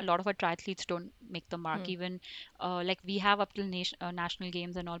 a lot of our triathletes don't make the mark. Hmm. Even like, we have up till national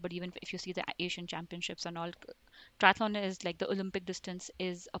games and all, but even if you see the Asian championships and all, triathlon is like the Olympic distance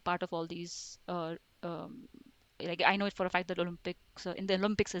is a part of all these. Like, I know it for a fact that Olympics, in the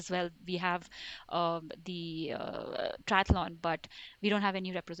Olympics as well, we have the triathlon, but we don't have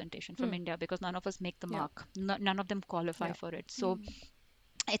any representation from Hmm. India because none of us make the Yeah. mark. None of them qualify Yeah. for it. So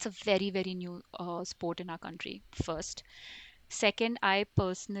it's a very, very new sport in our country. First, second, I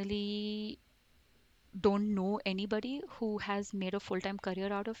personally don't know anybody who has made a full-time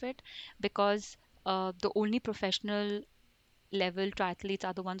career out of it, because the only professional level triathletes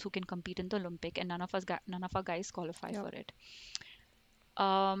are the ones who can compete in the Olympic, and none of our guys qualify Yeah. for it.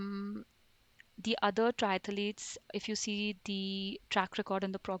 Um, the other triathletes, if you see the track record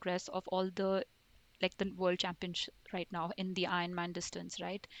and the progress of all the, like, the world champions right now in the Ironman distance,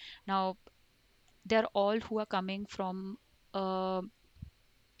 right now, they're all who are coming from a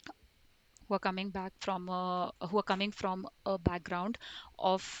background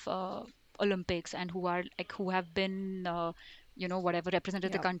of Olympics, and who have been, whatever,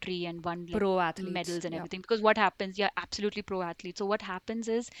 represented the Yeah. country and won like Pro athletes. medals and Yeah. everything. Because what happens, yeah, absolutely pro athletes. So what happens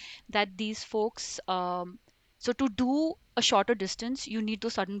is that these folks, so to do a shorter distance, you need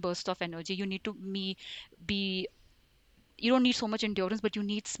those sudden bursts of energy. You need to be you don't need so much endurance, but you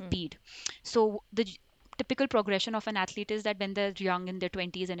need Hmm. speed. So the typical progression of an athlete is that when they're young, in their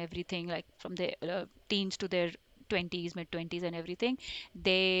 20s and everything, like from their teens to their 20s, mid 20s and everything,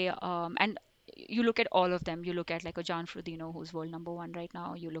 they and you look at all of them. You look at like a John Frodeno, who's world number one right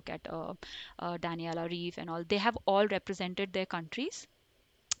now. You look at Daniela Reeve and all. They have all represented their countries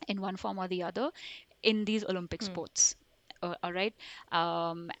in one form or the other in these Olympic Hmm. sports. All right.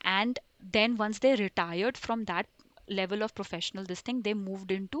 And then once they retired from that level of professional this thing, they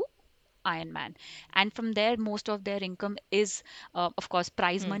moved into Ironman. And from there, most of their income is, of course,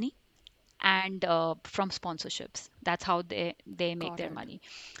 prize Hmm. money and from sponsorships. That's how they make Got their it. money.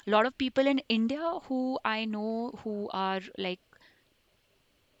 A lot of people in India who I know who are like,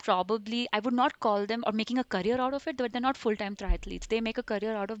 probably I would not call them or making a career out of it, but they're not full-time triathletes. They make a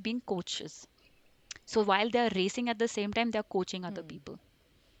career out of being coaches. So while they're racing at the same time, they're coaching other Hmm. people.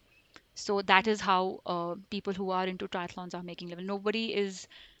 So that is how people who are into triathlons are making living. Nobody is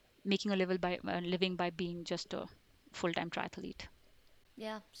making a living by being just a full-time triathlete.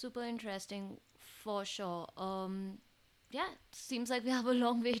 Yeah, super interesting for sure. Yeah, seems like we have a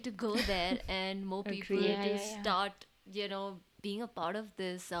long way to go there, and more people Agreed. Yeah, to yeah, yeah. start, being a part of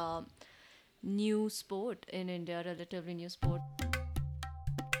this. new sport in India, relatively new sport.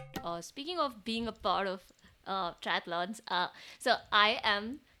 Speaking of being a part of triathlons, so I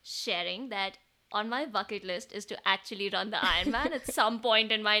am sharing that on my bucket list is to actually run the Ironman at some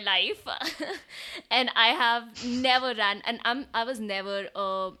point in my life, and I have never ran, and I was never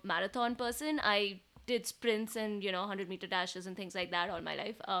a marathon person. I did sprints and 100-meter dashes and things like that all my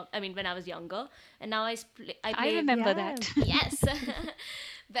life. I mean, when I was younger, and now I I play. remember Yeah. that. Yes.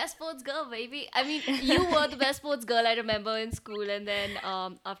 Best sports girl, baby. I mean, you were the best sports girl I remember in school, and then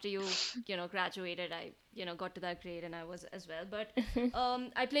after you graduated, I got to that grade, and I was as well. But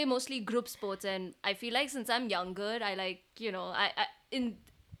I play mostly group sports, and I feel like since I'm younger, I like I in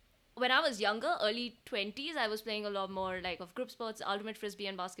when I was younger, early 20s, I was playing a lot more like of group sports. Ultimate frisbee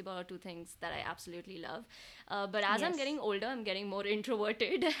and basketball are two things that I absolutely love. But as I'm Yes. getting older, I'm getting more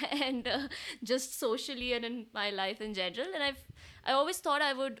introverted and just socially and in my life in general. And I always thought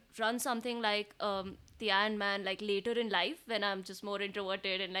I would run something like the Ironman like later in life when I'm just more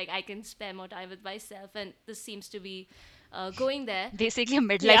introverted and like I can spend more time with myself. And this seems to be going there. Basically, a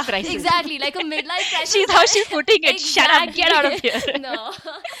midlife Yeah. crisis. Exactly, like a midlife crisis, She's how but she's putting it. Shut up, get out of exactly. here. No,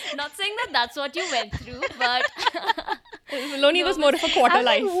 not saying that that's what you went through, but Loni no, was more but of a I quarter was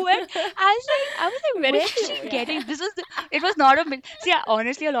like, life. where? I was like, Very where is true. she Yeah. getting? This was the, it was not a see.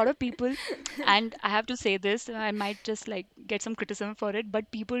 Honestly, a lot of people, and I have to say this, I might just like get some criticism for it, but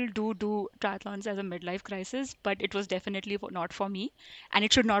people do triathlons as a midlife crisis, but it was definitely not for me, and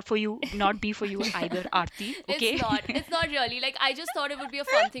it should not be for you either, Aarti. it's Okay. not. It's not really. Like I just thought it would be a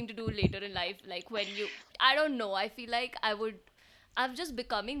fun thing to do later in life. Like when I don't know. I feel like I'm just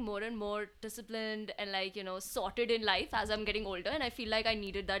becoming more and more disciplined and like sorted in life as I'm getting older, and I feel like I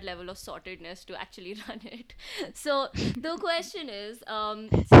needed that level of sortedness to actually run it. So the question is,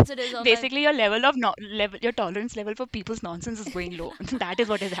 since it is on my Basically, your level of no level, your tolerance level for people's nonsense is going low. That is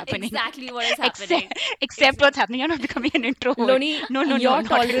what is happening. exactly what is Except, happening. except what's Exactly. happening. You're not becoming an introvert. Loni, No, no, no,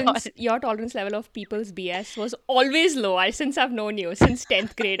 not at all. your tolerance level of people's BS was always low. Since I've known you since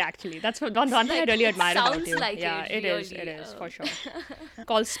 10th grade, actually, that's one thing I Like really admire about sounds you. like Yeah, it it really. is for sure.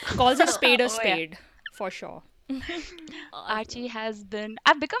 Calls a So spade a Oh yeah. spade for sure. Archie awesome. has been.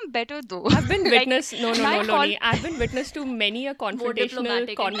 I've become better though. I've been Like witness. No, no, my no, call. Loni. I've been witness to many a More confrontational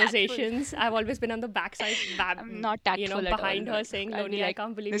diplomatic and tactful. conversations. I've always been on the backside, I'm not tactful at all. behind her, saying, I'll be "Loni, I like,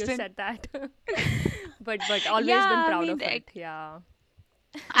 can't believe you listen. said that." But always been Yeah, I proud mean, of it. like, Yeah.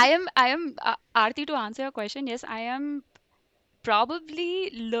 I am Aarti, to answer your question. Yes, I am probably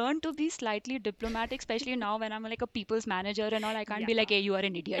learn to be slightly diplomatic, especially now when I'm like a people's manager and all. I can't Yeah. be like, hey, you are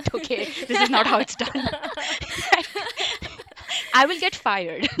an idiot. Okay, this is not how it's done. I will get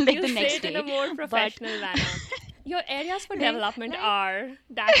fired like You the say next it in a day. more But professional manner. Your areas for right, development right. are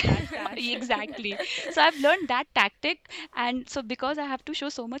dash dash dash. Exactly. So I've learned that tactic, and so because I have to show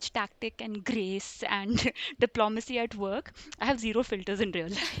so much tactic and grace and diplomacy at work, I have zero filters in real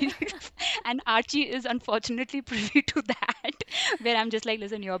life. And Archie is unfortunately privy to that, where I'm just like,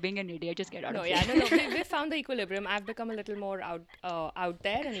 listen, you're being an idiot, just get out No, of here. yeah, no. We found the equilibrium. I've become a little more out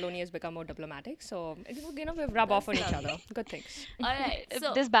there, and Loni has become more diplomatic. So we rub off That's on each other. lovely. Good things. All right,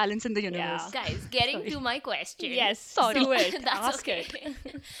 so There's balance in the Yeah. universe. guys, getting Sorry. to my question. Yes, Sorry. do it. That's Ask okay.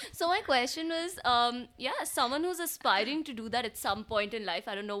 it. So my question was, yeah, someone who's aspiring to do that at some point in life,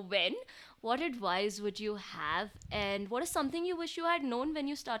 I don't know when. What advice would you have, and what is something you wish you had known when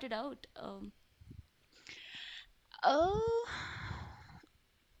you started out? Oh,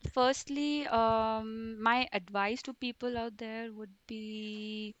 firstly, my advice to people out there would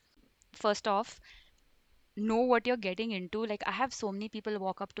be, first off, know what you're getting into. Like, I have so many people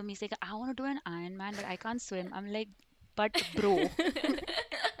walk up to me saying, I want to do an Ironman, but I can't swim. I'm like, but bro,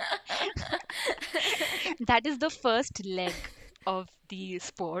 that is the first leg of the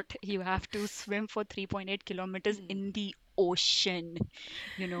sport. You have to swim for 3.8 kilometers in the ocean.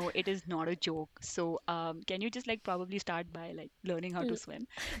 It is not a joke. So, can you just like probably start by like learning how to swim?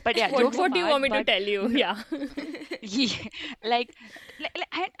 But yeah, jokes What do you apart, want me to but tell you? no, Yeah. yeah, like,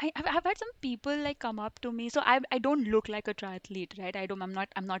 I've had some people like come up to me. So I don't look like a triathlete, right?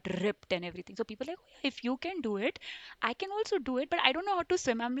 I'm not ripped and everything. So people like, oh, yeah, if you can do it, I can also do it, but I don't know how to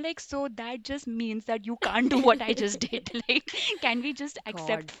swim. I'm like, so that just means that you can't do what I just did. Like, can we just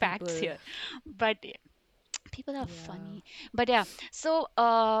accept God, facts people. here? But yeah, people are Yeah. funny. But yeah, so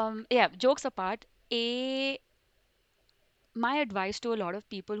yeah, jokes apart, a my advice to a lot of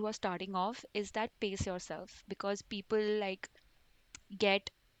people who are starting off is that pace yourself, because people like get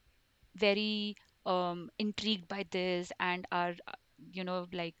very intrigued by this and are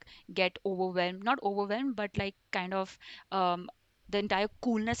like get overwhelmed, not overwhelmed, but like kind of um, the entire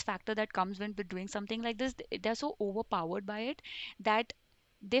coolness factor that comes when with doing something like this, they're so overpowered by it that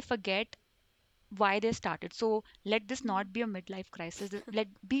they forget why they started. So let this not be a midlife crisis. Let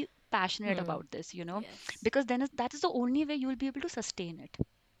be passionate Hmm. about this, Yes. because that is the only way you will be able to sustain it,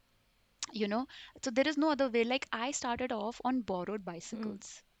 you know. So there is no other way. Like, I started off on borrowed Hmm.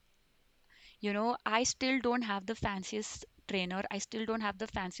 bicycles. I still don't have the fanciest trainer. I still don't have the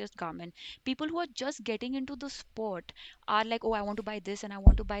fanciest garment. People who are just getting into the sport are like, oh, I want to buy this and I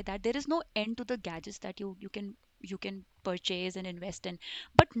want to buy that. There is no end to the gadgets that you can purchase and invest in.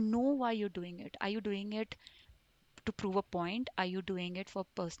 But know why you're doing it. Are you doing it to prove a point? Are you doing it for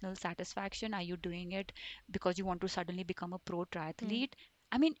personal satisfaction? Are you doing it because you want to suddenly become a pro Hmm. triathlete?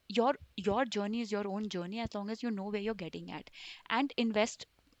 I mean, your journey is your own journey, as long as you know where you're getting at, and invest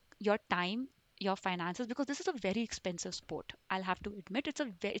your time, your finances, because this is a very expensive sport. I'll have to admit, it's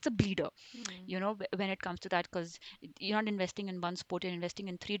a bleeder, Mm. when it comes to that, because you're not investing in one sport, you're investing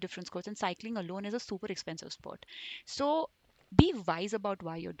in three different sports, and cycling alone is a super expensive sport. So be wise about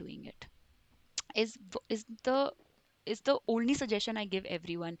why you're doing it. Is the is the only suggestion I give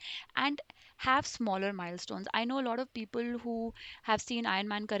everyone. And have smaller milestones. I know a lot of people who have seen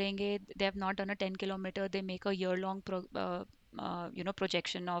Ironman karenge, they have not done a 10 kilometer, they make a year long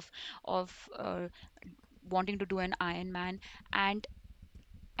projection of wanting to do an Ironman, and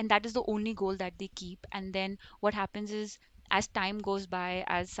and that is the only goal that they keep. And then what happens is, as time goes by,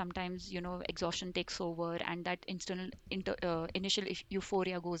 as sometimes exhaustion takes over, and that initial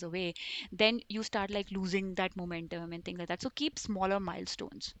euphoria goes away, then you start like losing that momentum and things like that. So keep smaller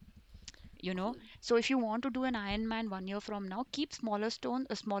milestones, you know Cool. so if you want to do an Ironman 1 year from now, keep smaller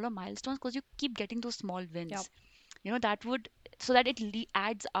milestones, because you keep getting those small Yep. wins, that would, so that it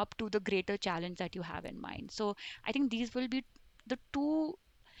adds up to the greater challenge that you have in mind. So I think these will be the two.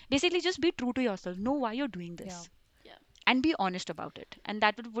 Basically, just be true to yourself, know why you're doing Yeah. this, Yeah. and be honest about it. And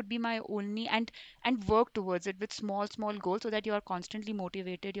that would be my only, and work towards it with small goals, so that you are constantly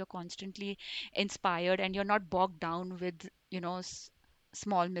motivated, you're constantly inspired, and you're not bogged down with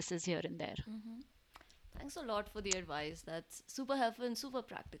small misses here and there. Hmm. Thanks a lot for the advice. That's super helpful and super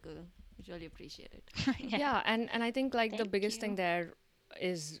practical. I really appreciate it. Yeah. Yeah, and I think like the Thank biggest thing you. there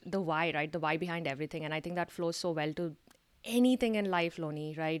is the why, right? The why behind everything, and I think that flows so well to anything in life,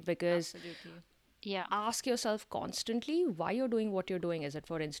 Loni, right? Because Absolutely. Yeah. ask yourself constantly why you're doing what you're doing. Is it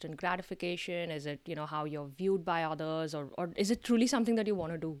for instant gratification? Is it, how you're viewed by others, or is it truly something that you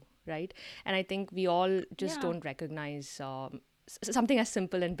want to do, right? And I think we all just Yeah. don't recognize something as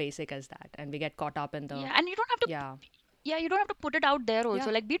simple and basic as that, and we get caught up in the Yeah. And you don't have to. yeah, Yeah, you don't have to put it out there yeah,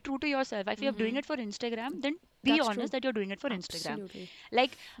 also. Like, be true to yourself. If you're doing Mm-hmm. it for Instagram, then be that's true, honest that you're doing it for Instagram. absolutely.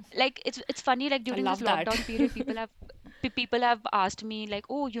 Like, it's funny. Like, I during this love that. lockdown period, people have asked me like,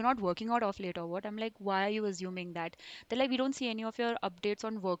 "Oh, you're not working out off late or what?" I'm like, "Why are you assuming that?" They're like, "We don't see any of your updates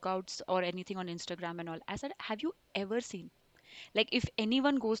on workouts or anything on Instagram and all." I said, "Have you ever seen? Like, if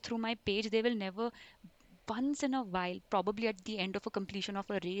anyone goes through my page, they will never, once in a while, probably at the end of a completion of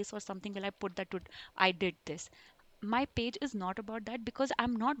a race or something, will I put that to, I did this. My page is not about that, because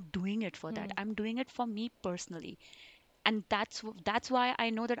I'm not doing it for that. Hmm. I'm doing it for me personally. And that's why I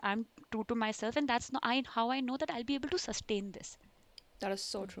know that I'm true to myself, and that's not how I know that I'll be able to sustain this. That is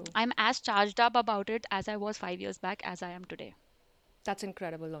so true. I'm as charged up about it as I was 5 years back as I am today. That's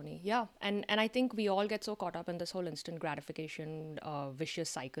incredible, Loni. Yeah, and I think we all get so caught up in this whole instant gratification vicious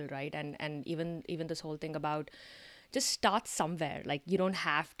cycle, right? And even this whole thing about just start somewhere. Like you don't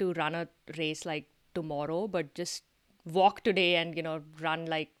have to run a race like tomorrow, but just walk today and run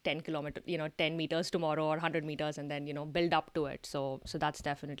like 10 kilometer 10 meters tomorrow, or 100 meters, and then build up to it. So that's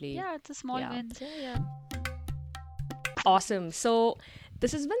definitely, Yeah, it's a small yeah. wins. Yeah, yeah. Awesome. So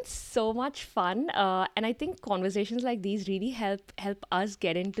this has been so much fun, and I think conversations like these really help us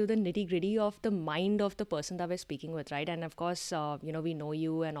get into the nitty gritty of the mind of the person that we're speaking with, right? And of course, we know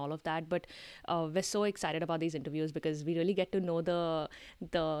you and all of that, but we're so excited about these interviews because we really get to know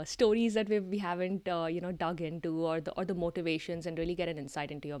the stories that we haven't dug into, or the motivations, and really get an insight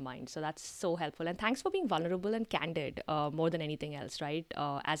into your mind. So that's so helpful, and thanks for being vulnerable and candid, more than anything else, right?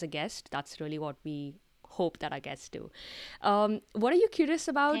 As a guest, that's really what we hope that our guests do. What are you curious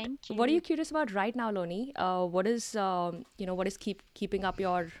about? Thank What are you you. curious about right now, Loni? What is keeping up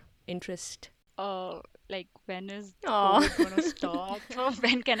your interest? Like, when is Oh, COVID gonna stop?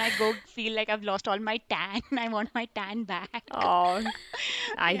 When can I go feel like I've lost all my tan? I want my tan back. oh,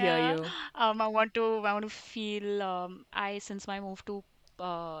 I hear Yeah. you. I want to feel, I since my move to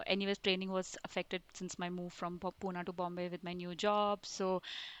anyways, training was affected since my move from Pune to Bombay with my new job. So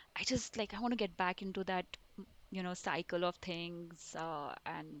I want to get back into that, cycle of things.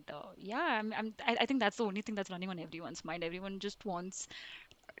 And yeah, I think that's the only thing that's running on everyone's mind. Everyone just wants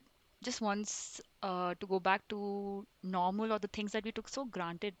just wants to go back to normal, or the things that we took so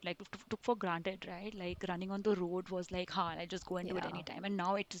granted, like took for granted, right? Like running on the road was like, huh, I just go and do it Yeah, anytime. And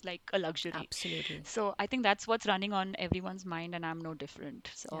now it is like a luxury. absolutely. So I think that's what's running on everyone's mind, and I'm no different.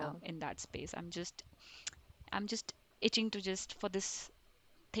 Yeah. So in that space, I'm just itching to just for this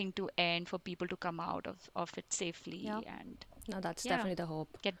thing to end, for people to come out of it Yeah. safely, and No, that's yeah, definitely the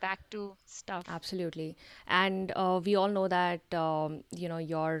hope. get back to stuff. Absolutely. And we all know that,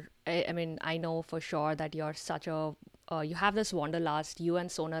 I mean, I know for sure that you're such a, you have this wanderlust. You and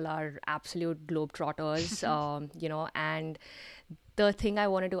Sonal are absolute globetrotters, and the thing I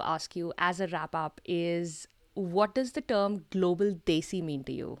wanted to ask you as a wrap up is, what does the term global desi mean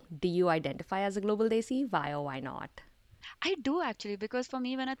to you? Do you identify as a global desi? Why or why not? I do actually, because for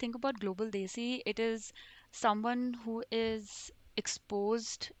me, when I think about global desi, it is someone who is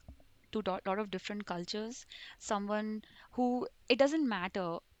exposed to a lot of different cultures, someone who, it doesn't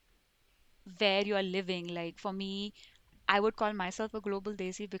matter where you are living. Like for me, I would call myself a global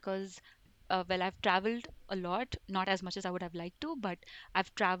desi because, well, I've traveled a lot, not as much as I would have liked to, but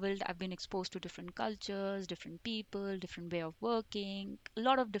I've traveled, I've been exposed to different cultures, different people, different way of working, a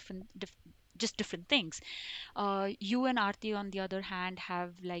lot of just different things. You and Aarti, on the other hand,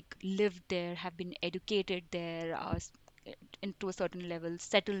 have like lived there, have been educated there, into a certain level,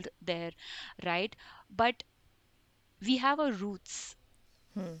 settled there, right? But we have our roots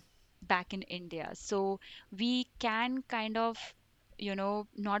back in India. So we can kind of,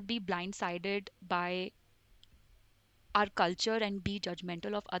 not be blindsided by our culture and be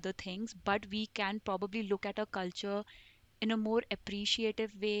judgmental of other things, but we can probably look at our culture in a more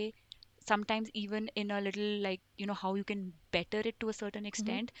appreciative way, sometimes even in a little, like, how you can better it to a certain Mm-hmm.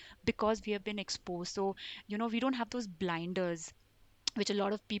 extent, because we have been exposed. So, we don't have those blinders which a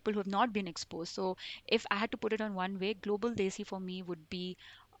lot of people who have not been exposed. So if I had to put it on one way, global desi for me would be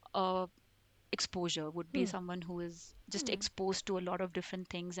uh, exposure, would be Hmm. someone who is just Hmm. exposed to a lot of different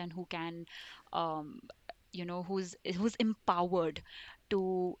things, and who can, um, who's empowered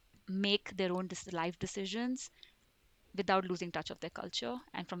to make their own life decisions without losing touch of their culture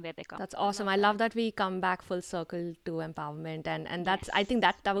and from where they come That's from. I awesome. love I love that. that we come back full circle to empowerment, and that's, I Yes, think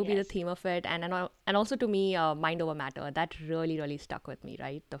that would be the yes. theme of it, and also to me, mind over matter. That really stuck with me,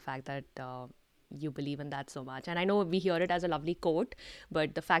 right? The fact that you believe in that so much, and I know we hear it as a lovely quote,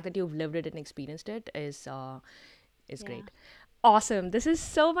 but the fact that you've lived it and experienced it is Yeah. great. Awesome. This is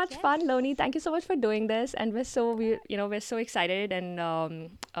so much Yes. fun, Loni. Thank you so much for doing this, and we're so excited and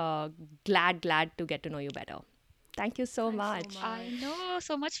glad to get to know you better. Thank you so Thanks so much. I much. know,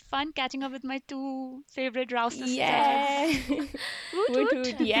 so much fun catching up with my two favorite Rao sisters. Yeah. Woot Woot woot.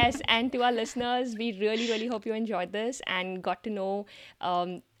 woot. Yes. And to our listeners, we really hope you enjoyed this and got to know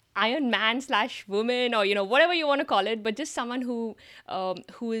Iron Man slash woman, or whatever you want to call it, but just someone who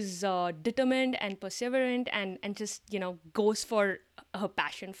is determined and perseverant, and just goes for her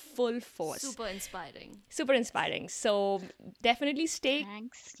passion full force. Super inspiring. Super Yes. inspiring. So definitely stay.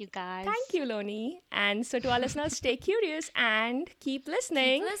 Thanks, you guys. Thank you, Loni. And so to our listeners, stay curious and keep Keep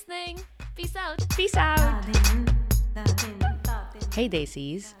listening. listening. Peace out. Peace out. Hey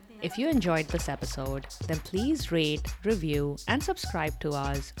Desis, if you enjoyed this episode, then please rate, review, and subscribe to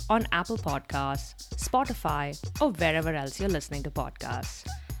us on Apple Podcasts, Spotify, or wherever else you're listening to podcasts.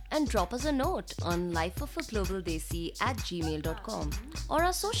 And drop us a note on lifeofaglobaldesi@gmail.com or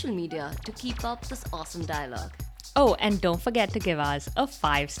our social media to keep up this awesome dialogue. Oh, and don't forget to give us a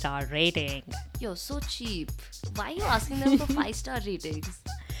 5-star rating. You're so cheap. Why are you asking them for 5-star ratings?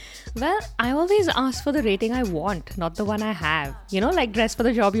 Well, I always ask for the rating I want, not the one I have. Like dress for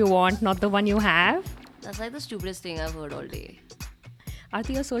the job you want, not the one you have. That's like the stupidest thing I've heard all day.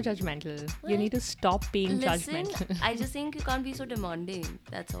 Arti, you're so judgmental. You Well, need to stop being Listen, judgmental. I just think you can't be so demanding.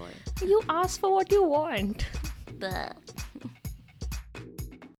 That's all. You ask for what you want. But